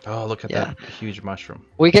 Oh, look at Yeah. that huge mushroom.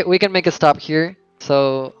 We can make a stop here.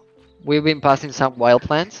 So we've been passing some wild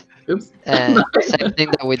plants, Oops. and same thing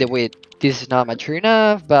that we did with this is not mature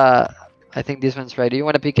enough, but I think this one's ready. You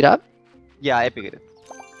want to pick it up? Yeah, I picked it.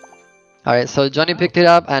 All right, so Johnny picked it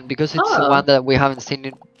up, and because it's the Oh. one that we haven't seen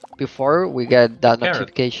it before, we get that Carrot.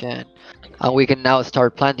 notification, and we can now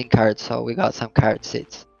start planting carrots. So we got some carrot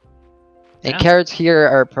seeds, and Yeah. carrots here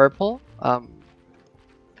are purple,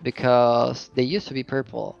 because they used to be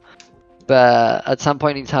purple, but at some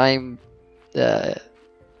point in time,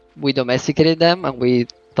 we domesticated them, and we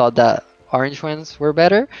thought that orange ones were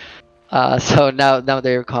better. So now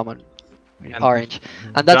they're common, And orange,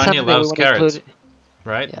 and that's Johnny something that we loves want to carrots, include.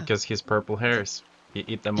 right? Yeah. Because his purple hairs. You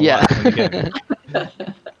eat them a Yeah. lot in the game.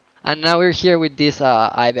 And now we're here with this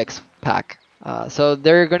ibex pack. So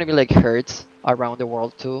they're gonna be like herds around the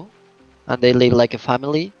world too, and they live like a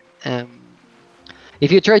family.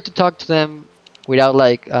 If you try to talk to them without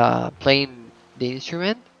like playing the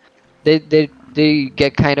instrument, they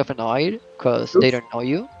get kind of annoyed because they Oops. don't know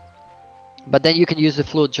you. But then you can use the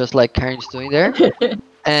flute just like Karen's doing there,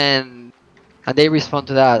 and they respond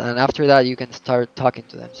to that. And after that, you can start talking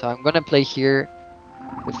to them. So I'm gonna play here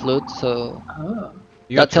the flute. So Oh.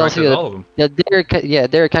 You That tells attracted you that- all of them.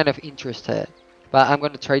 they're kind of interested. But I'm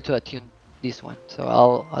gonna try to attune this one. So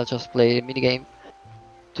I'll just play a minigame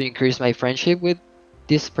to increase my friendship with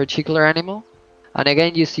this particular animal. And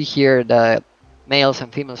again, you see here that males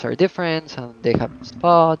and females are different, and they have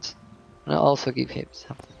spots. And I'll also give him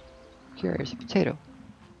some. Here's a potato.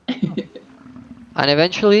 And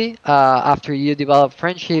eventually, after you develop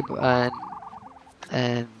friendship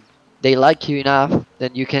and they like you enough,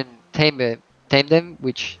 then you can tame them,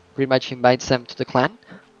 which pretty much invites them to the clan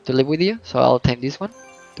to live with you. So I'll tame this one.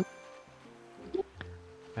 An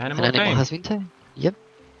Animal animal tame. has been tamed. Yep.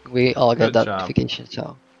 We all Good get that job. notification.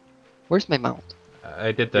 So, where's my mount?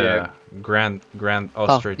 I did the Yeah. Grand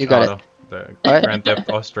Ostrich you got it. auto. The Alright. Grand Theft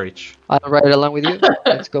Ostrich. I'll ride it along with you.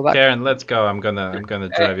 Let's go back. Karen, let's go. I'm gonna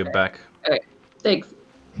drive you back. Thanks.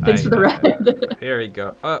 Thanks for the ride. Here we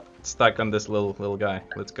go. Oh, stuck on this little guy.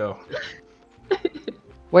 Let's go.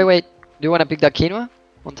 Wait. Do you want to pick that quinoa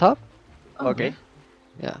on top? Okay.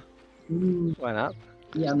 Yeah. Mm, Why not?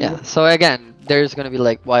 yeah. Yeah. So again, there's gonna be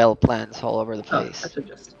like wild plants all over the Oh, place. that's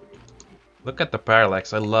just. Look at the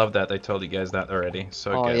parallax. I love that. I told you guys that already.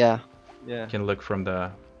 So Oh good. yeah. Yeah. You can look from the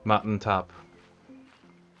mountain top.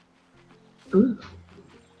 Ooh.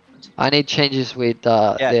 And it changes with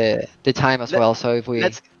Yeah. the time as Let- well. So if we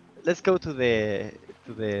Let's go to the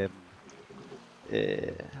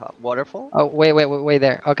waterfall. oh wait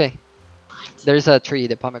there. Okay. There's a tree,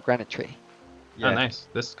 the pomegranate tree. Oh, nice.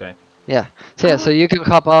 This guy. Yeah. So yeah, so you can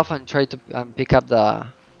hop off and try to pick up the.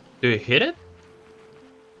 Do you hit it?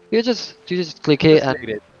 You just click it Just click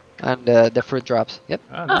it. and the fruit drops. Yep.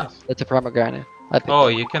 Oh, nice. That's a pomegranate. I picked Oh,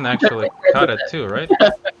 it. you can actually cut it too, right?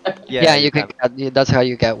 Yeah, you can. That's how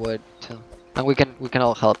you get wood too. And we can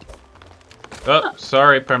all help. Oh,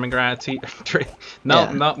 sorry, pomegranate tree. No,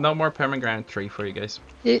 Yeah. no more pomegranate tree for you guys.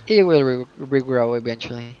 It will regrow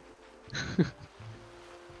eventually.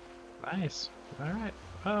 Nice. All right.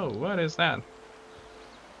 Oh, what is that?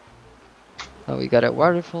 Oh, we got a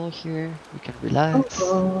waterfall here. We can relax.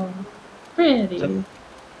 Oh, pretty. All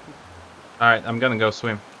right, I'm gonna go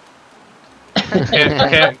swim.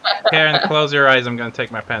 Karen, close your eyes. I'm gonna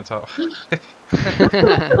take my pants off.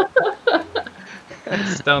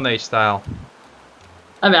 Stone Age style.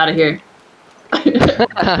 I'm out of here.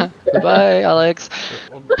 Goodbye, Alex.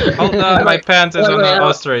 Hold on, my pants is Wait, on wait, I an don't-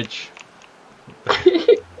 ostrich.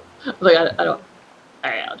 Look, I don't.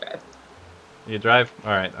 Alright, I'll drive. You drive?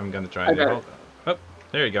 All right, I'm gonna try. I drive. Hold on. Oh,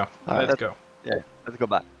 there you go. All right. Let's go. Yeah. Let's go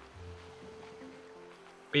back.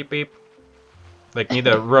 Beep beep. Like need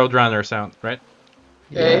a roadrunner sound, right?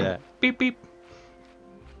 Okay. Yeah. Beep beep.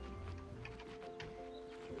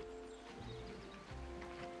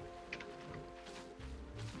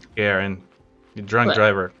 Karen, you drunk What?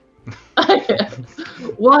 driver.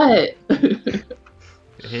 What?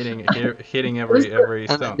 hitting every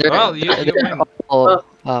And stone. there- Well, you there win. are all,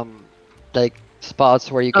 like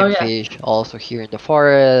spots where you can Oh, yeah. fish also here in the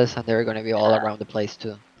forest, and they're gonna be all around the place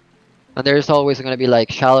too. And there's always gonna be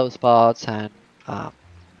like shallow spots, and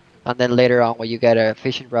then later on when you get a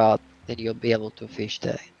fishing rod, then you'll be able to fish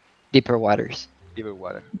the deeper waters. Deeper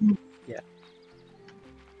water.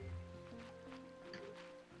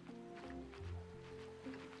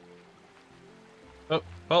 Oh,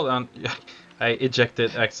 hold on. I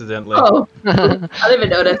ejected accidentally. Oh, I didn't even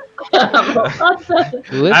notice.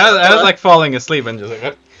 Whoops. I was like falling asleep and just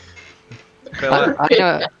like. Fell out. I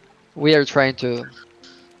know we are trying to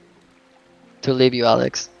leave you,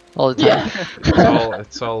 Alex, all the time. Yeah.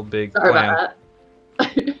 It's all big Sorry plan. about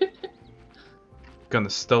that. Gonna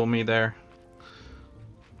stow me there.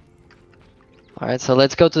 All right, so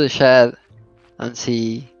let's go to the shed and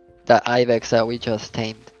see the ibex that we just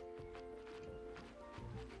tamed.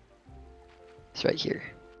 It's right here.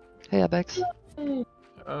 Hey, ibex.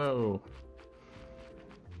 Oh.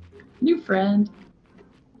 New friend.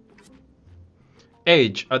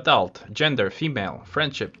 Age, adult, gender, female,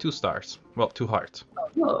 friendship, 2 stars. Well, 2 hearts.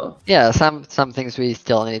 Oh, Yeah, some things we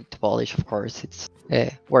still need to polish, of course. It's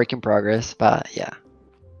a work in progress, but yeah.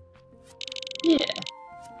 yeah.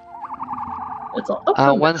 It's all.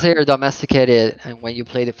 Oh, Once they are domesticated and when you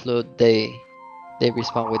play the flute, they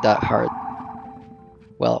respond with that heart.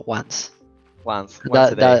 Well, once. Once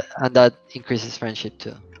a day. That increases friendship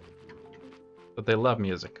too. But they love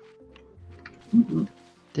music. Mhm.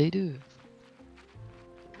 They do.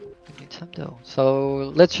 We need some dough.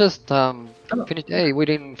 So let's just finish. Hey, we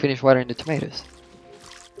didn't finish watering the tomatoes.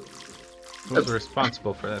 Who's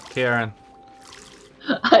responsible for that? Karen.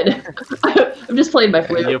 I'm just playing my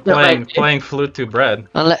flute. You're Don't mind me. playing flute to bread.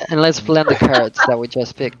 And let's blend the carrots that we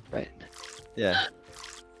just picked, right? Yeah.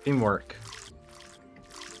 Teamwork.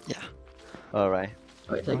 All right.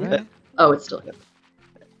 Oh, wait, take Alright. it. Oh, it's still here.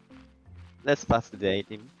 Let's pass the day,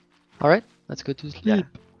 team. All right, let's go to sleep.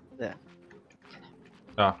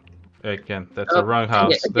 Oh, again, that's Oh, the wrong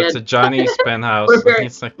house. again. That's a Johnny's penthouse. We're very-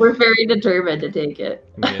 It's like, We're very determined to take it.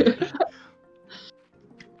 yeah.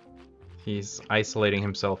 He's isolating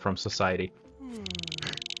himself from society.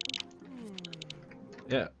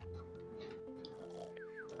 Yeah.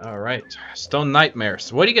 All right. Stone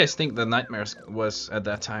nightmares. What do you guys think the nightmares was at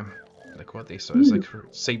that time? Like what they saw is like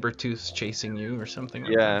saber tooth chasing you or something.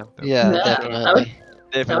 Like Yeah. that? Yeah, Yeah, definitely. That would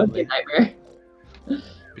be a Definitely. nightmare.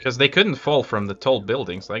 Because they couldn't fall from the tall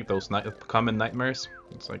buildings like those common nightmares.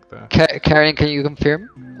 It's like the. Karen, can you confirm?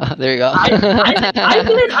 There you go.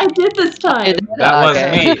 I did this time. That was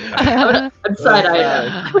Okay. me. I'm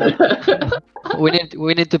side-eyed.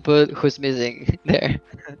 we need to put who's missing there.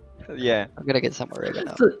 Yeah. I'm gonna get some more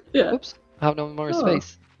oregano. So, yeah. Oops, I have no more Oh.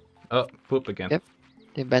 space. Oh, poop again. Yep.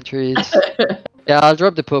 The inventory is. Yeah, I'll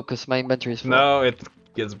drop the poop because my inventory is full. No, it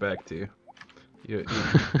gets back to you.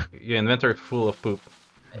 Your inventory full of poop.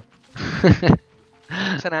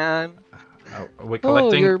 Ta-da! Are we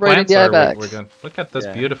collecting you're right in plants the or eye bags. we're going look at this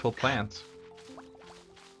Yeah. beautiful plants.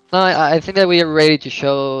 No, I think that we are ready to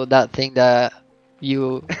show that thing that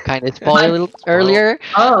you kind of spoiled earlier.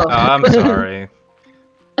 Oh, Oh. I'm sorry.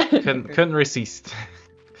 Couldn't resist.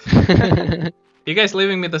 You guys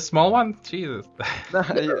leaving me the small one? Jesus. No,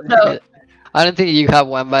 No. I don't think you have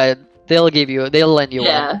one, but they'll lend you one.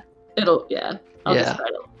 Yeah. I'll Yeah. just try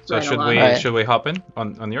to So ride should along. we Alright. should we hop in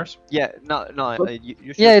on yours? yeah, no. You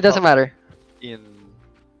should Yeah, it doesn't hop matter. in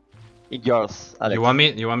yours, Alex. You want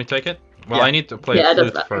me to take it? Well, Yeah. I need to play Yeah, it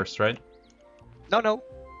doesn't flute matter. first, right? No. No?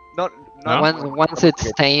 Once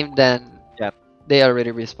it's tamed, then Yeah. they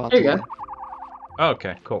already respond. There you to go.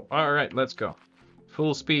 Okay, cool. All right, let's go.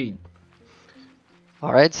 Full speed.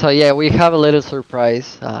 All right, so yeah, we have a little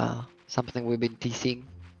surprise. Something we've been teasing.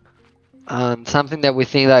 Something that we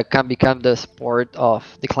think that can become the sport of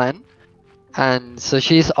the clan. And so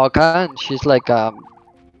she's Oka, and she's like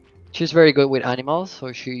she's very good with animals. So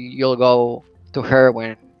you'll go to her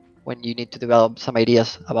when you need to develop some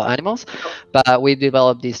ideas about animals. But we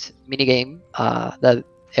developed this mini game that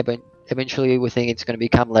eventually we think it's gonna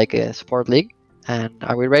become like a sport league. And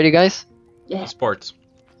are we ready, guys? Yeah. Sports.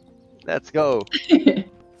 Let's go.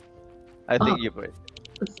 I think Oh. you would.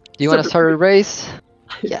 Do you want to start a race?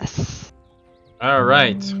 Yes. All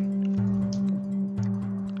right.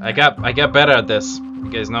 I got better at this. You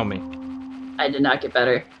guys know me. I did not get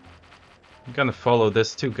better. I'm gonna follow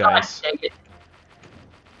this too, guys. Dang it.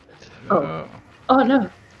 Oh. Oh no.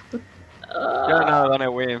 You're not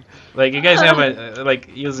gonna win. Like you guys have a like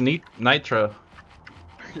use nitro.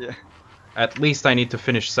 Yeah. At least I need to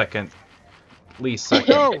finish second. At least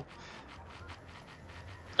second. No.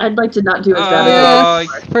 I'd like to not do as bad Oh, as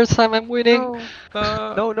I did. First time I'm winning. No. Come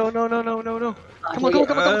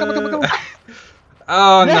on.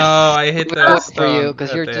 Oh no, I hit We that vote for stone you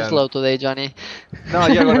because at you're the too end. slow today, Johnny. No,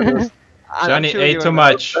 you're gonna lose. I'm Johnny sure ate you're too gonna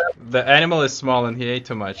much. The animal is small and he ate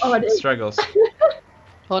too much. Oh, I did. Struggles.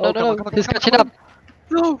 Oh no, come no, on, no! come on, He's come on, catching come up.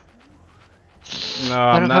 No. No,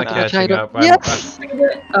 I I'm don't not have to catching try up. Yes.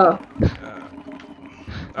 Oh.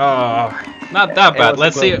 Oh, not that bad. was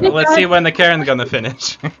Let's see. close. Let's see when the Karen's gonna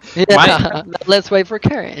finish. Yeah. Let's wait for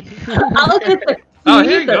Karen. I'll look at the. Oh,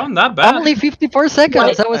 here you go. Not bad. Only 54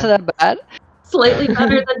 seconds. That wasn't that bad. Slightly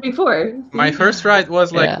better than before. My first ride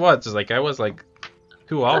was like Yeah. what? Just like I was like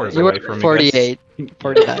 2 hours You were away from 48,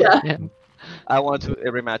 49. Yeah. Yeah. I want to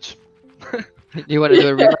a rematch. You want to do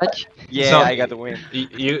a rematch? Yeah, So- I got to win.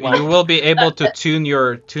 You will be able to tune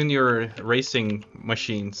your racing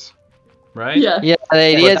machines, right? Yeah. Yeah. The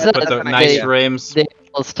idea is Put the that nice they, rims. they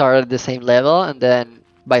all start at the same level, and then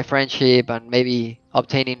by friendship and maybe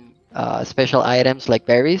obtaining special items like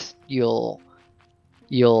berries, you'll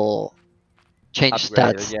change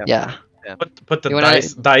Upgrade it, stats. yeah. Yeah. Put the You wanna-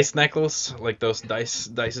 dice necklace, like those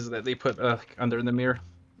dices that they put under the mirror.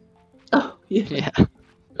 Oh, yeah.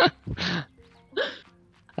 Yeah.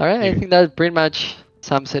 All right. I think that pretty much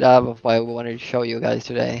sums it up of what we wanted to show you guys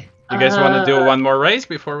today. You guys want to do one more race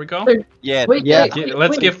before we go? Yeah. Wait, Yeah. wait,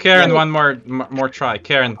 Let's wait, give Karen wait. one more try.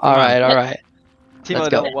 Karen. All come on. right. All right. Timo Let's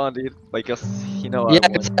go. don't want it because you know. Yeah, I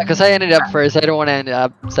won. because I ended up first. I don't want to end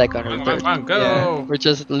up second or Come third. on, go. Yeah. Or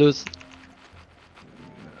just lose.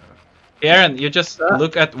 Aaron, you just Ah.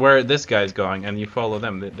 look at where this guy's going and you follow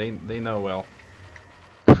them. They know well.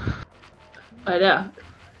 I know.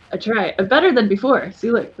 I try. I'm better than before.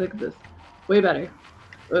 See, look at this. Way better.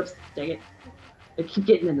 Whoops, dang it. I keep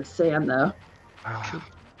getting in the sand though. Ah,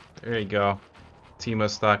 there you go. Timo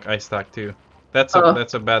stock, I stock too. That's Oh.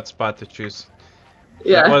 a bad spot to choose.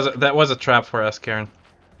 Yeah. That was a trap for us, Karen.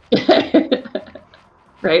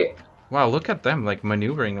 Right? Wow, look at them like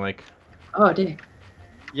maneuvering like. Oh, dang.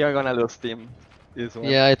 You're gonna lose, Tim. This one.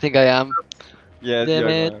 Yeah, I think I am. Yes, Damn you're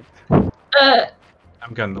it. gonna.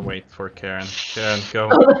 I'm gonna wait for Karen. Karen, go.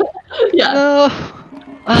 Yeah. No.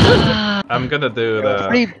 Ah, I'm gonna do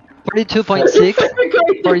the. 42.6,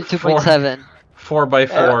 Great. 42.7.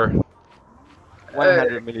 4x4.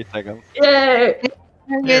 100 milliseconds. Yay!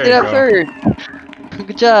 You There ended you up go. third.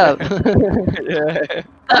 Good job. Yeah.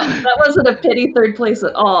 That wasn't a pity third place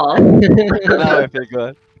at all. Now I feel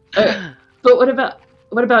good. But what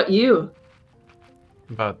about you?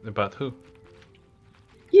 About who?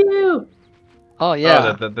 You. Oh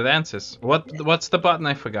yeah. Oh, the dances. What's the button?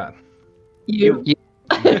 I forgot. You. You-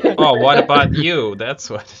 Oh, what about you? That's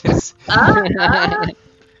what it is. Ah,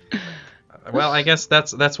 Well, I guess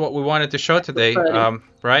that's what we wanted to show today, Funny.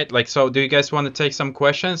 right? Like, so do you guys want to take some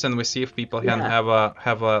questions and we see if people can Yeah.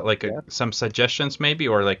 have a like Yeah. some suggestions maybe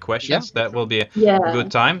or like questions? That will be a Yeah.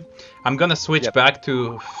 good time. I'm gonna switch Yep. back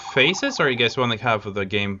to faces, or you guys want to have the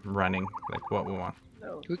game running? Like what we want?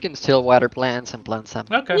 We can still water plants and plant some.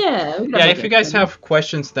 Okay. Yeah. we can Yeah, have if a you good guys time. have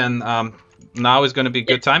questions, then now is going to be a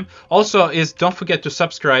good time. Also, don't forget to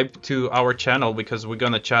subscribe to our channel because we're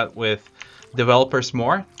going to chat with developers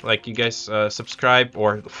more. Like you guys subscribe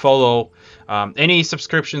or follow any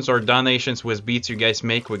subscriptions or donations with beats you guys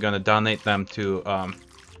make. We're going to donate them to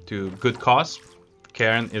good cause.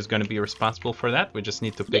 Karen is going to be responsible for that. We just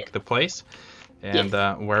need to pick the place and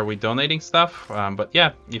where we're donating stuff. But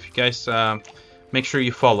yeah, if you guys make sure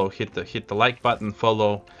you follow, hit the like button,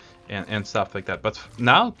 follow, and stuff like that. But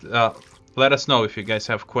now, let us know if you guys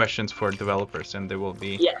have questions for developers, and they will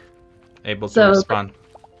be able to So, respond.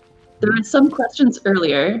 There were some questions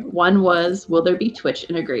earlier. One was, will there be Twitch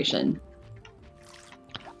integration?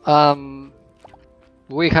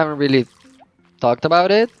 We haven't really talked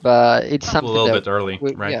about it, but it's A something little that bit early,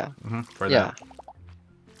 right? Yeah. For Yeah. that.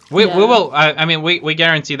 We Yeah. will. I mean, we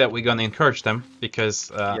guarantee that we're gonna encourage them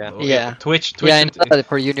because Yeah. Twitch. Yeah, I know that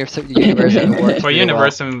for universe it works For really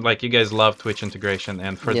universe, well. and like you guys love Twitch integration,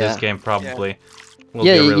 and for this Yeah. game probably will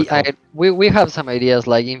Yeah, be really cool. we have some ideas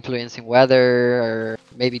like influencing weather or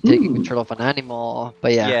maybe taking Ooh. control of an animal,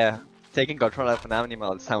 but yeah. Yeah. Taking control of an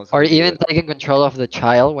animal sounds Or really even good. taking control of the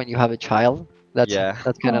child when you have a child. That's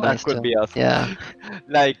kind of Oh, that nice could too. be awesome. Yeah.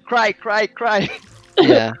 Like cry, cry, cry.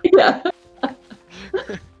 Yeah. Yeah.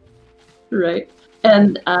 Right.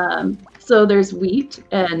 And so there's wheat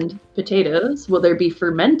and potatoes. Will there be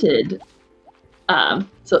fermented?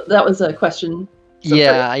 So that was a question. So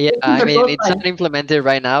Yeah, yeah. I they're mean, both it's fine. not implemented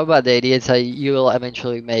right now, but the idea is that you will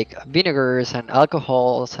eventually make vinegars and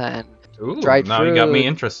alcohols and Ooh, dried now you got me fruit.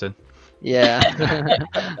 interested. Yeah.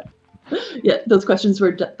 Yeah, those questions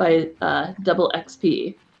were by Double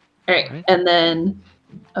XP. All right. Right. And then,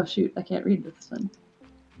 oh shoot, I can't read this one.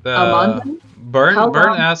 Burn How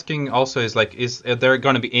long- asking also is like, is there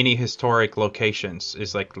going to be any historic locations?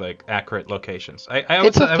 Is like accurate locations? I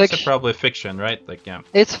would say probably fiction, right? Like yeah.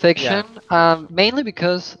 It's fiction, mainly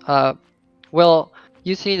because, well,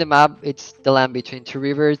 you see the map, it's the land between two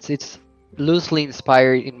rivers. It's loosely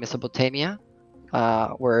inspired in Mesopotamia,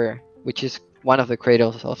 which is one of the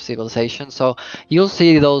cradles of civilization. So you'll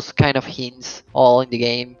see those kind of hints all in the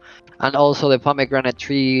game. And also the pomegranate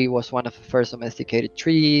tree was one of the first domesticated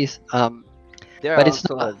trees. There But are it's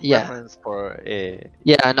also not, reference for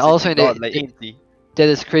and also in god, like Inti. the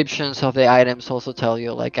descriptions of the items also tell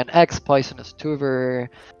you like an X poisonous tuber,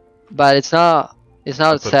 but it's not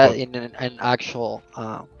set in an actual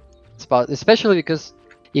spot, especially because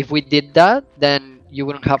if we did that, then you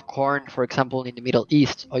wouldn't have corn, for example, in the Middle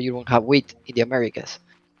East, or you won't have wheat in the Americas.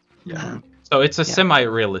 So it's a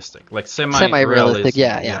semi-realistic, like semi-realistic,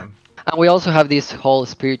 yeah. And we also have this whole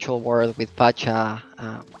spiritual world with Pacha,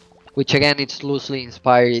 which again it's loosely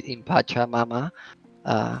inspired in Pachamama,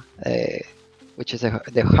 which is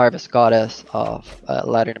the harvest goddess of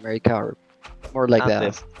Latin America, or more like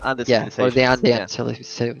Andes or the Andean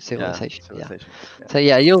civilization. So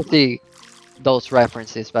yeah, you'll see those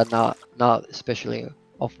references, but not especially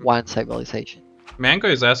of one civilization. Mango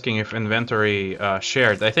is asking if inventory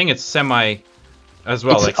shared. I think it's semi as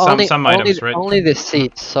well, It's like some items, right? Only the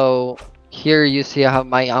seeds. So here you see I have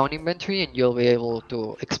my own inventory, and you'll be able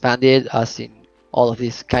to expand it as in all of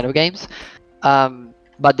these kind of games.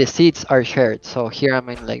 But the seeds are shared. So here I'm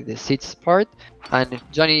in like the seeds part. And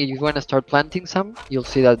Johnny, if you want to start planting some, you'll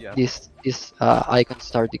see that this icons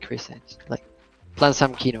start decreasing. Like plant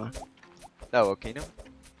some quinoa. Oh, quinoa.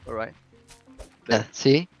 All right. Yeah,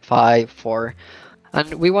 see, 5, 4,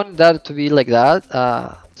 and we want that to be like that,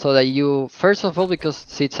 so that you first of all, because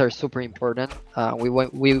seeds are super important, we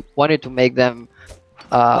wanted to make them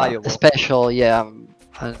special, and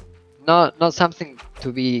not something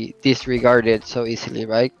to be disregarded so easily,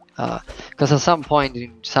 right? Because at some point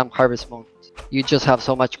in some harvest modes, you just have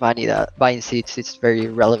so much money that buying seeds is very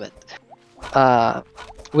relevant.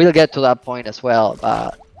 We'll get to that point as well,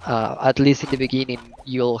 but at least in the beginning,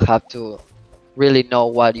 you'll have to really know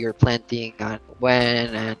what you're planting and when,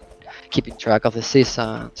 and keeping track of the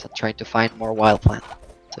seasons and trying to find more wild plants.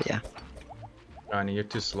 So yeah. Johnny, you're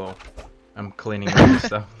too slow. I'm cleaning all this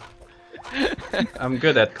stuff. I'm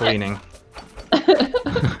good at cleaning.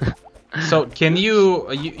 So can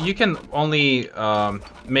you can only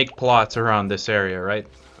make plots around this area, right?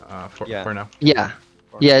 For now. Yeah.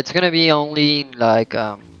 Yeah, it's gonna be only like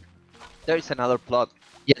There is another plot.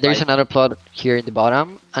 yeah, there's Right. another plot here in the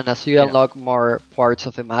bottom, and as you Yeah. unlock more parts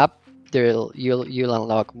of the map, you'll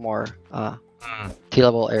unlock more Mm.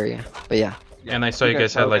 tillable area. But yeah. And I saw you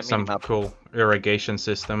guys had like some mini-map. cool irrigation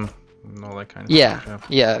system and all that kind of Yeah, stuff.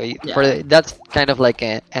 yeah. That's kind of like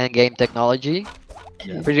an end game technology,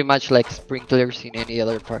 Yeah. pretty much like sprinklers in any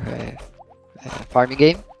other farming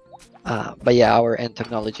game. But yeah, our end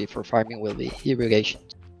technology for farming will be irrigation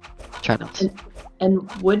channels. And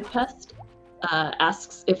Woodpest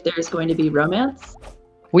asks if there's going to be romance.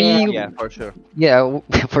 We Yeah, for sure. yeah,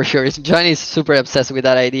 for sure. Johnny's super obsessed with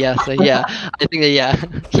that idea, so yeah, I think that yeah,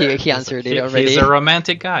 he answered it already. He's a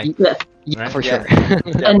romantic guy. Yeah. Yeah, right? for Yeah. sure.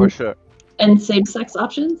 Yeah, And- for sure. And same-sex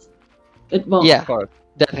options? It won't. Yeah. Of course.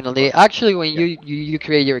 Definitely. Actually, when you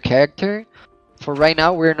create your character, for right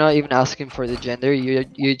now we're not even asking for the gender. You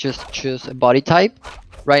just choose a body type.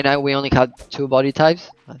 Right now we only have 2 body types.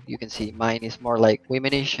 You can see mine is more like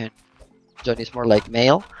womanish and Johnny's more like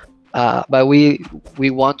male. But we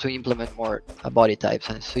want to implement more body types,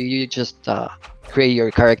 and so you just create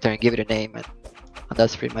your character and give it a name, and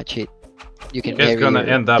that's pretty much it. You can You guys marry gonna your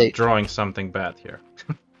end up date. drawing something bad here.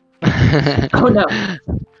 Oh no.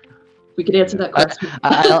 We could answer that question.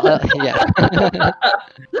 Yeah.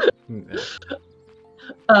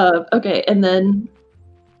 Okay, and then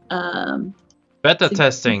Beta So-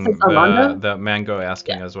 testing, so Armando? the Mango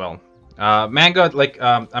asking as well. Mango, like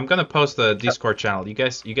I'm gonna post the Discord channel. You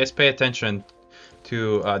guys pay attention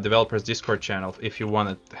to developers Discord channel if you want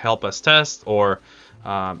to help us test, or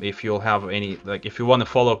if you'll have any, like if you want to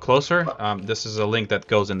follow closer. This is a link that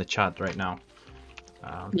goes in the chat right now.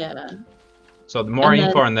 yeah. So more And then-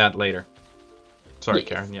 info on that later. Sorry, Yes.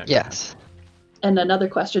 Karen. Yeah. Yes. And another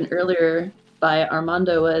question earlier by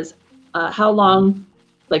Armando was how long,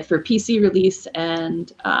 like for PC release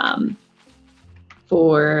and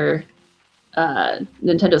for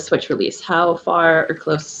Nintendo Switch release, how far or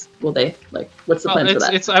close will they, like, what's the Well, plan for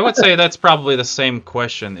that? I would say that's probably the same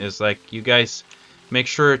question. Is like you guys make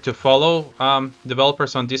sure to follow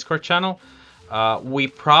developers on Discord channel. We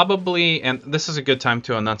probably, and this is a good time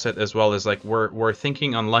to announce it as well, is like we're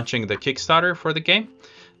thinking on launching the Kickstarter for the game.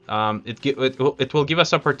 It will give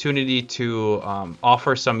us opportunity to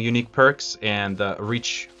offer some unique perks and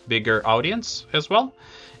reach bigger audience as well.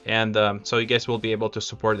 And so you guys will be able to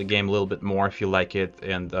support the game a little bit more if you like it,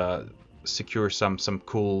 and secure some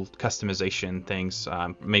cool customization things.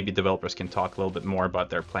 Maybe developers can talk a little bit more about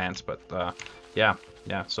their plans, but yeah.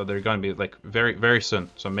 So they're going to be like very, very soon.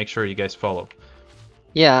 So make sure you guys follow.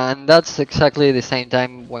 Yeah, and that's exactly the same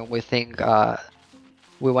time when we think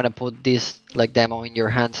we want to put this like demo in your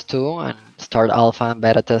hands too, and start alpha and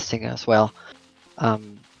beta testing as well.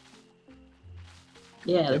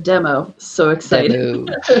 Yeah, the demo. So excited.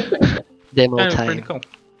 Demo Yeah, time. pretty cool.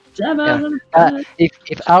 Demo.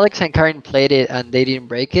 If Alex and Karen played it and they didn't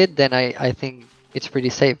break it, then I think it's pretty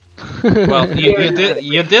safe. Well, you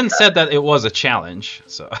didn't said that it was a challenge,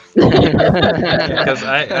 so because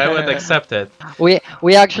I would accept it.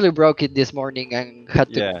 we actually broke it this morning and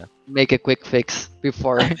had to Yeah. make a quick fix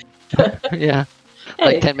before. Yeah, Hey,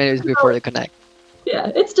 like 10 minutes before the connect. yeah,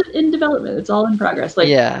 it's in development. It's all in progress. Like,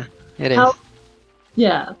 Yeah, it is. how,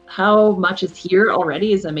 yeah, how much is here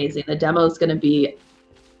already is amazing. The demo is going to be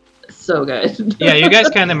so good. Yeah, you guys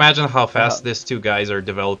can imagine how fast these 2 guys are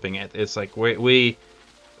developing it. It's like we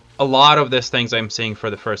a lot of these things I'm seeing for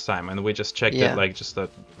the first time, and we just checked Yeah. it like just a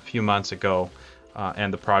few months ago,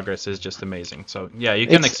 and the progress is just amazing. So yeah, you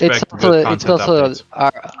can It's expect also, good it's content also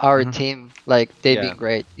updates. our Mhm. team, like they've Yeah. been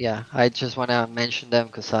great. Yeah, I just want to mention them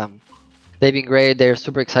because they've been great. They're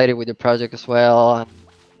super excited with the project as well, and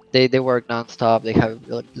they work nonstop. They have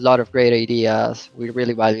a lot of great ideas. We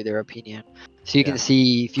really value their opinion. So you can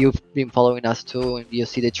see, if you've been following us too, and you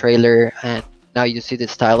see the trailer, and now you see the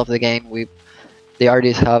style of the game. The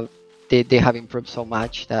artists have they have improved so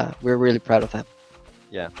much that we're really proud of them.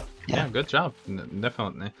 Yeah, good job,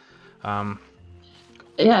 definitely.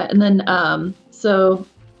 Yeah, and then so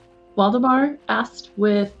Waldemar asked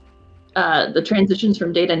with the transitions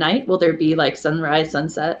from day to night, will there be like sunrise,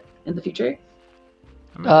 sunset in the future?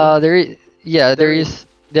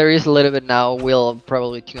 There is a little bit now. We'll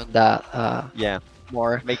probably tune that Yeah.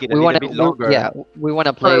 more. Make it a We little want bit longer. we want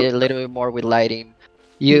to play a little bit more with lighting.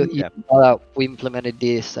 You Mhm. you Yeah. saw that we implemented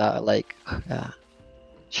these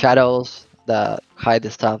shadows that hide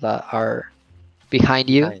the stuff that are behind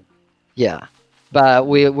you. Behind. Yeah, but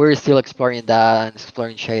we're still exploring that and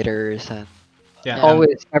exploring shaders and Yeah, Yeah. and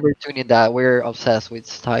always ever tuning that. We're obsessed with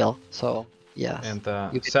style. So yes, and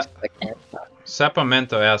you can expect more of that.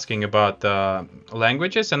 Sapamento asking about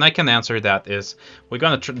languages, and I can answer that. Is we're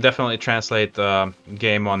gonna definitely translate the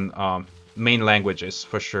game on main languages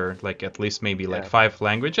for sure, like at least maybe like Yeah. 5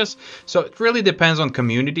 languages. So it really depends on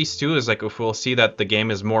communities too. Is like if we'll see that the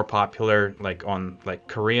game is more popular like on like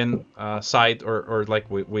Korean side, or like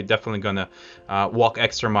we definitely gonna walk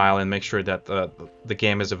extra mile and make sure that the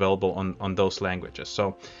game is available on those languages.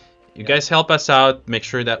 So you Yeah. guys help us out. Make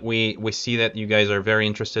sure that we see that you guys are very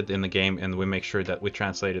interested in the game, and we make sure that we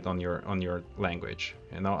translate it on your language.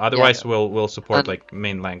 You know, otherwise we'll support And like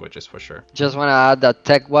main languages for sure. just want to add that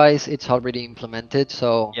tech-wise, it's already implemented.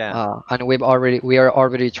 So Yeah. and we are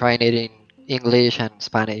already trying it in English and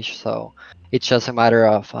Spanish. So it's just a matter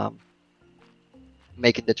of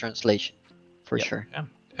making the translation for Yeah. sure. Yeah.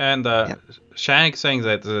 And Yeah. Shank saying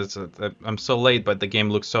that I'm so late, but the game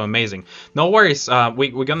looks so amazing. No worries.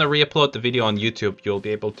 We're gonna re-upload the video on YouTube. You'll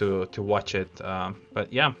be able to watch it. But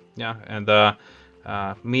yeah. And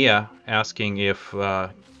Mia asking if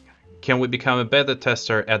can we become a beta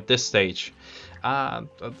tester at this stage?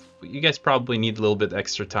 You guys probably need a little bit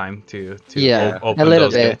extra time to Yeah, a open little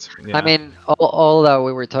those bit. gates. I Yeah. mean, all that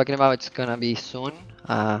we were talking about, it's gonna be soon.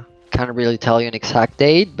 Can't really tell you an exact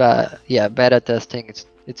date, but yeah, beta testing,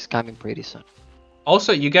 it's coming pretty soon.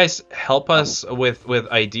 Also, you guys help us with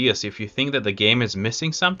ideas. If you think that the game is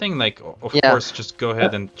missing something, like of Yeah. course, just go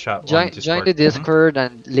ahead and chat on Join Discord. the Discord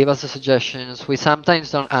and leave us the suggestions. We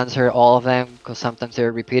sometimes don't answer all of them because sometimes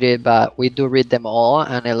they're repeated, but we do read them all,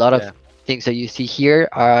 and a lot of Yeah. things that you see here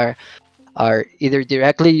are either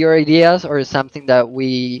directly your ideas or something that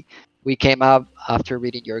we came up after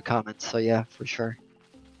reading your comments. So yeah, for sure.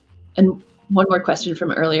 And one more question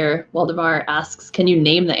from earlier. Waldemar asks, "Can you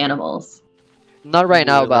name the animals?" Not We right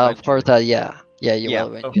now, will but of course, eventually. yeah, you Yeah.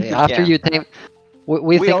 will eventually. Oh, After Yeah. you think, we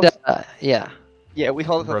We think also. that yeah, Yeah. We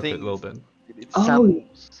also Broke it a think little bit. it's Oh,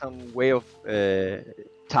 some way of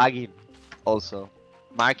tagging, also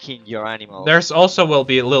marking your animals. There's also will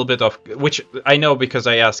be a little bit of which I know because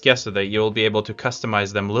I asked yesterday. You will be able to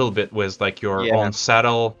customize them a little bit with like your Yeah. own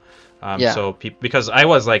saddle. Yeah. So because I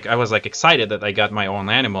was like excited that I got my own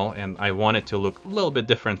animal and I want it to look a little bit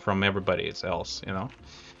different from everybody else, you know.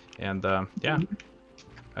 And yeah,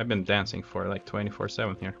 I've been dancing for like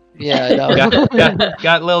 24/7 here. yeah, I know.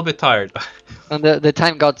 Got a little bit tired. And the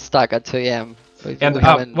time got stuck at 2 a.m. And We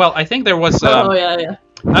haven't. well, I think there was oh yeah.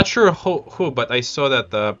 not sure who, but I saw that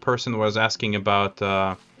the person was asking about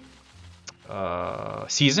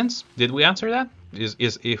seasons. Did we answer that? Is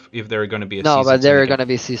if there are going to be a No, seasons but in the there are game? gonna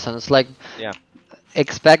be seasons. Like Yeah.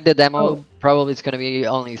 expect the demo. Oh. Probably it's gonna be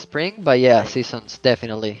only spring, but yeah, seasons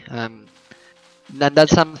definitely. And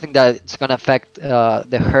that's something that it's gonna affect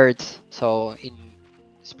the herds. So in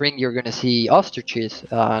spring you're gonna see ostriches.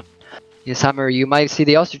 In summer you might see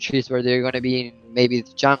the ostriches where they're gonna be in maybe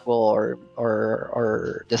the jungle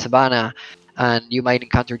or the savannah, and you might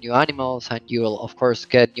encounter new animals, and you'll of course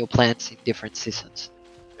get new plants in different seasons.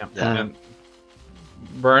 Yeah. And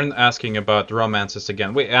Bern asking about romances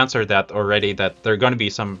again. We answered that already. That there are going to be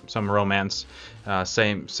some romance,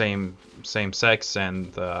 same sex,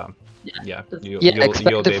 and yeah, Yeah,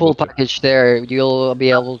 expect the full package there. You'll be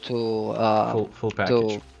able to full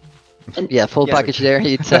package. yeah, full Yeah. package there.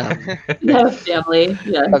 It's Yeah, family.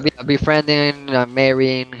 Yeah. befriending,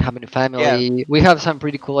 marrying, having a family. We have some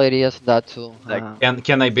pretty cool ideas on that too. Like,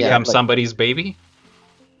 Can I become like- somebody's baby?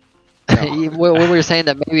 we were saying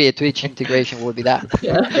that maybe a Twitch integration would be that.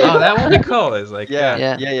 Yeah. Oh, that would be cool. It's like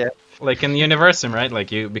Yeah. Yeah. like in Universum, right?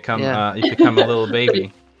 Like you become Yeah. you become a little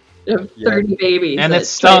baby. You have 30 babies. And that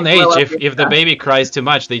it's try Stone to blow Age. up your If the stuff. baby cries too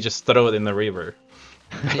much, they just throw it in the river.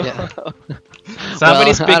 Yeah.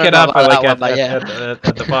 Somebody's Well, I pick don't it know up about like that one, but yeah.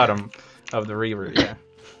 at the bottom of the river. Yeah.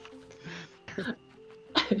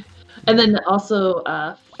 And then also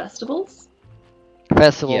festivals.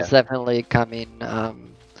 Festivals Yeah. definitely coming.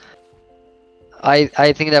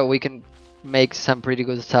 I think that we can make some pretty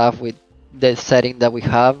good stuff with the setting that we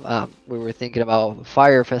have. We were thinking about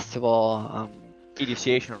fire festival.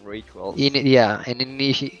 Initiation rituals. Yeah, an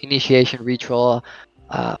initiation ritual.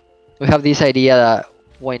 We have this idea that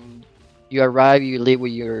when you arrive, you live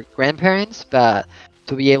with your grandparents, but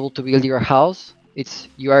to be able to build your house,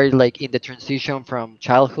 you are like in the transition from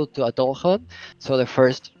childhood to adulthood. So the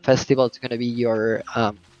first festival is gonna be your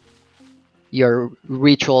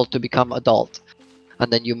ritual to become adult,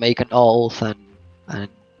 and then you make an oath and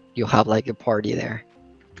you have like a party there.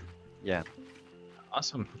 Yeah.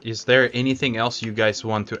 Awesome. Is there anything else you guys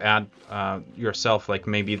want to add yourself? Like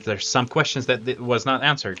maybe there's some questions that was not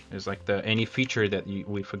answered. Is like any feature that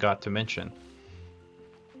we forgot to mention?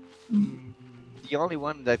 The only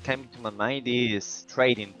one that came to my mind is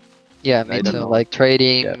trading. Yeah, I me don't too. know. Like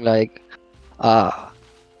trading, Yeah. like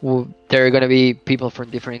there are gonna be people from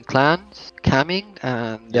different clans coming,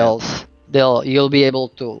 and Yeah. you'll be able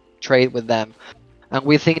to trade with them. And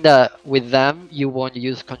we think that with them you won't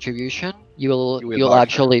use contribution. You will You'll barter.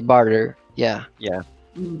 actually barter, yeah, Yeah.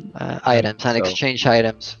 items and So exchange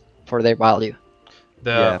items for their value.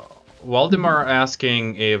 The Yeah. Waldemar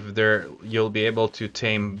asking if you'll be able to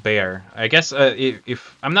tame bear. I guess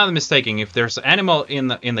if I'm not mistaken, if there's animal in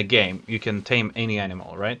the game, you can tame any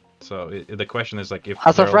animal, right? So the question is like if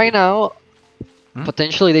As of there'll right be- now, Hmm?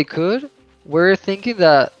 potentially they could. We're thinking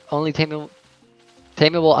that only tameable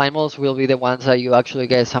animals will be the ones that you actually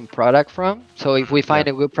get some product from. So if we find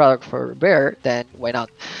a good product for bear, then why not?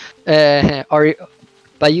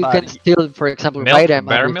 But you can But still, for example, buy Milk, them and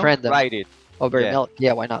bear milk? befriend them. write it. Or bear Yeah. milk,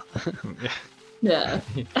 yeah, why not? Yeah.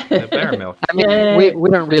 the bear milk. I mean, Yay. we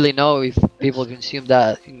don't really know if people consume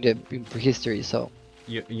that in prehistory, so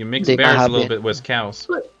You mix They might bears a have little been. bit with cows.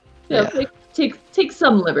 Yeah, Yeah. take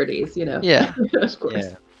some liberties, you know. Yeah. Of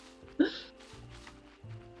course. Yeah.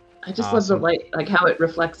 I just love the Awesome. light, like how it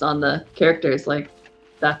reflects on the characters. Like,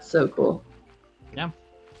 that's so cool.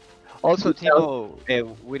 Also, So-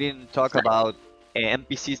 Timo, we didn't talk about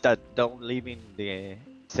NPCs that don't live in the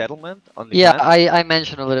settlement on the Yeah, clan. I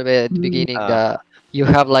mentioned a little bit at the Mm. beginning that you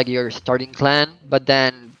have like your starting clan, but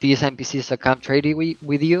then these NPCs that come trading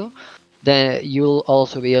with you, then you'll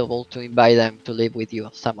also be able to invite them to live with you.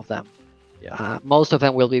 Some of them, Yeah. most of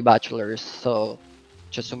them will be bachelors. So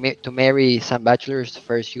just to marry some bachelors,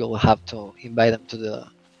 first you'll have to invite them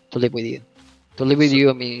to live with you. To live with So- you,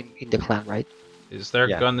 I mean in the clan, right? Is there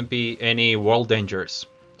Yeah. gonna be any world dangers,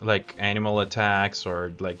 like animal attacks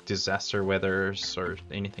or like disaster weathers or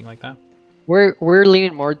anything like that? We're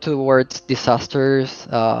leaning more towards disasters,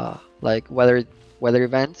 like weather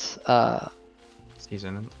events.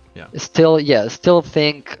 Season, yeah. Still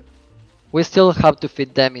think we still have to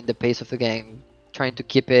fit them in the pace of the game, trying to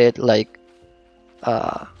keep it like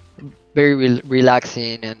uh, very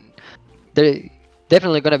relaxing, and they're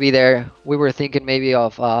definitely gonna be there. We were thinking maybe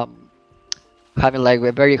of having like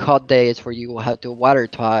a very hot days where you have to water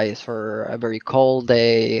twice, or a very cold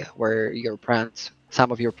day where some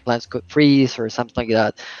of your plants could freeze or something like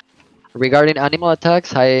that. Regarding animal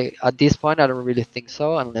attacks, at this point I don't really think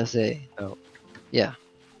so, unless they. No. Yeah.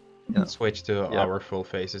 Yeah. Switch to Yeah. our full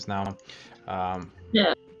faces now.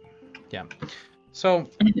 Yeah. Yeah. So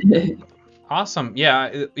awesome.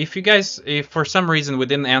 Yeah. If for some reason we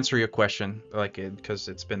didn't answer your question, like because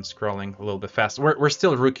it's been scrolling a little bit fast, we're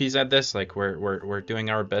still rookies at this. Like we're doing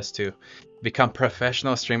our best to become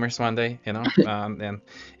professional streamers one day, you know,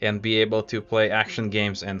 and be able to play action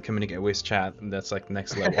games and communicate with chat. That's like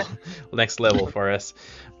next level for us.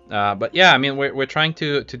 But yeah, I mean, we're trying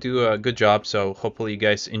to do a good job, so hopefully you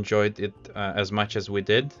guys enjoyed it as much as we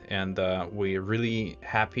did, and we're really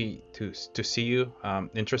happy to see you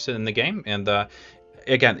interested in the game. And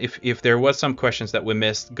again, if there was some questions that we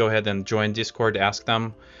missed, go ahead and join Discord, ask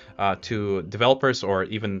them to developers, or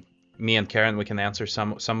even me and Karen, we can answer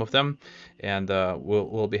some of them, and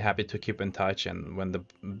we'll be happy to keep in touch. And when the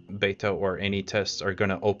beta or any tests are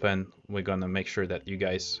gonna open, we're gonna make sure that you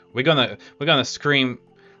guys we're gonna scream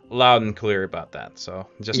loud and clear about that. So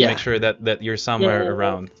just Yeah. make sure that you're somewhere Yeah.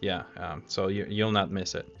 around. Yeah. So you'll not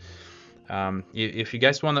miss it. If you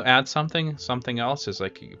guys want to add something else, is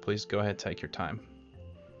like, please go ahead, take your time.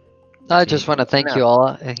 I just want to thank Yeah. you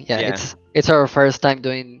all. Yeah, Yeah. it's our first time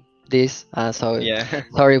doing this, so Yeah.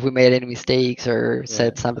 sorry if we made any mistakes or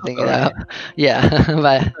said something. Sorry. Yeah,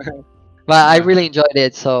 but I Yeah. really enjoyed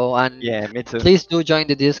it. So, and Yeah, me too. please do join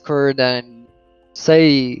the Discord and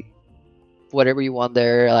say whatever you want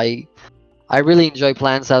there. I really enjoy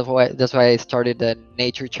plants. That's why I started the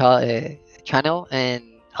nature channel, and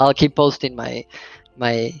I'll keep posting my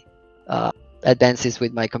advances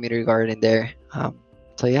with my community garden there.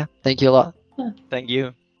 So yeah, thank you a lot. Thank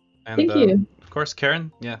you. And Thank you. of course,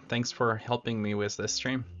 Karen. Yeah, thanks for helping me with this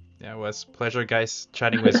stream. Yeah, it was a pleasure, guys,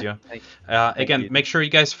 chatting with you. Thank- Again, you. make sure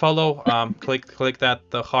you guys follow. Click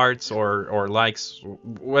the hearts or likes.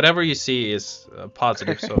 Whatever you see is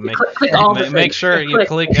positive. So Click all the make things. sure you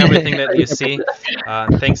click everything that you see.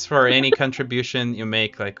 Thanks for any contribution you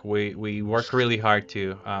make. Like we work really hard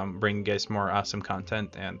to bring you guys more awesome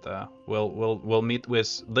content, and we'll meet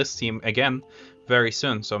with this team again very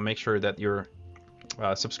soon. So make sure that you're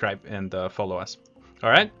subscribe and follow us. All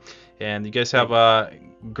right, and you guys have a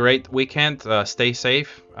great weekend. Stay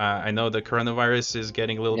safe. I know the coronavirus is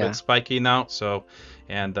getting a little Yeah. bit spiky now, so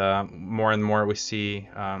and more and more we see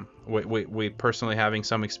we personally having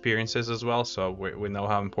some experiences as well, so we know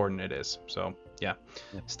how important it is. So yeah,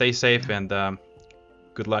 Yeah. stay safe and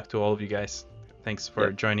good luck to all of you guys. Thanks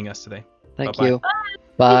for joining us today. Thank Bye-bye. you.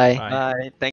 Bye. Bye. Bye. Thank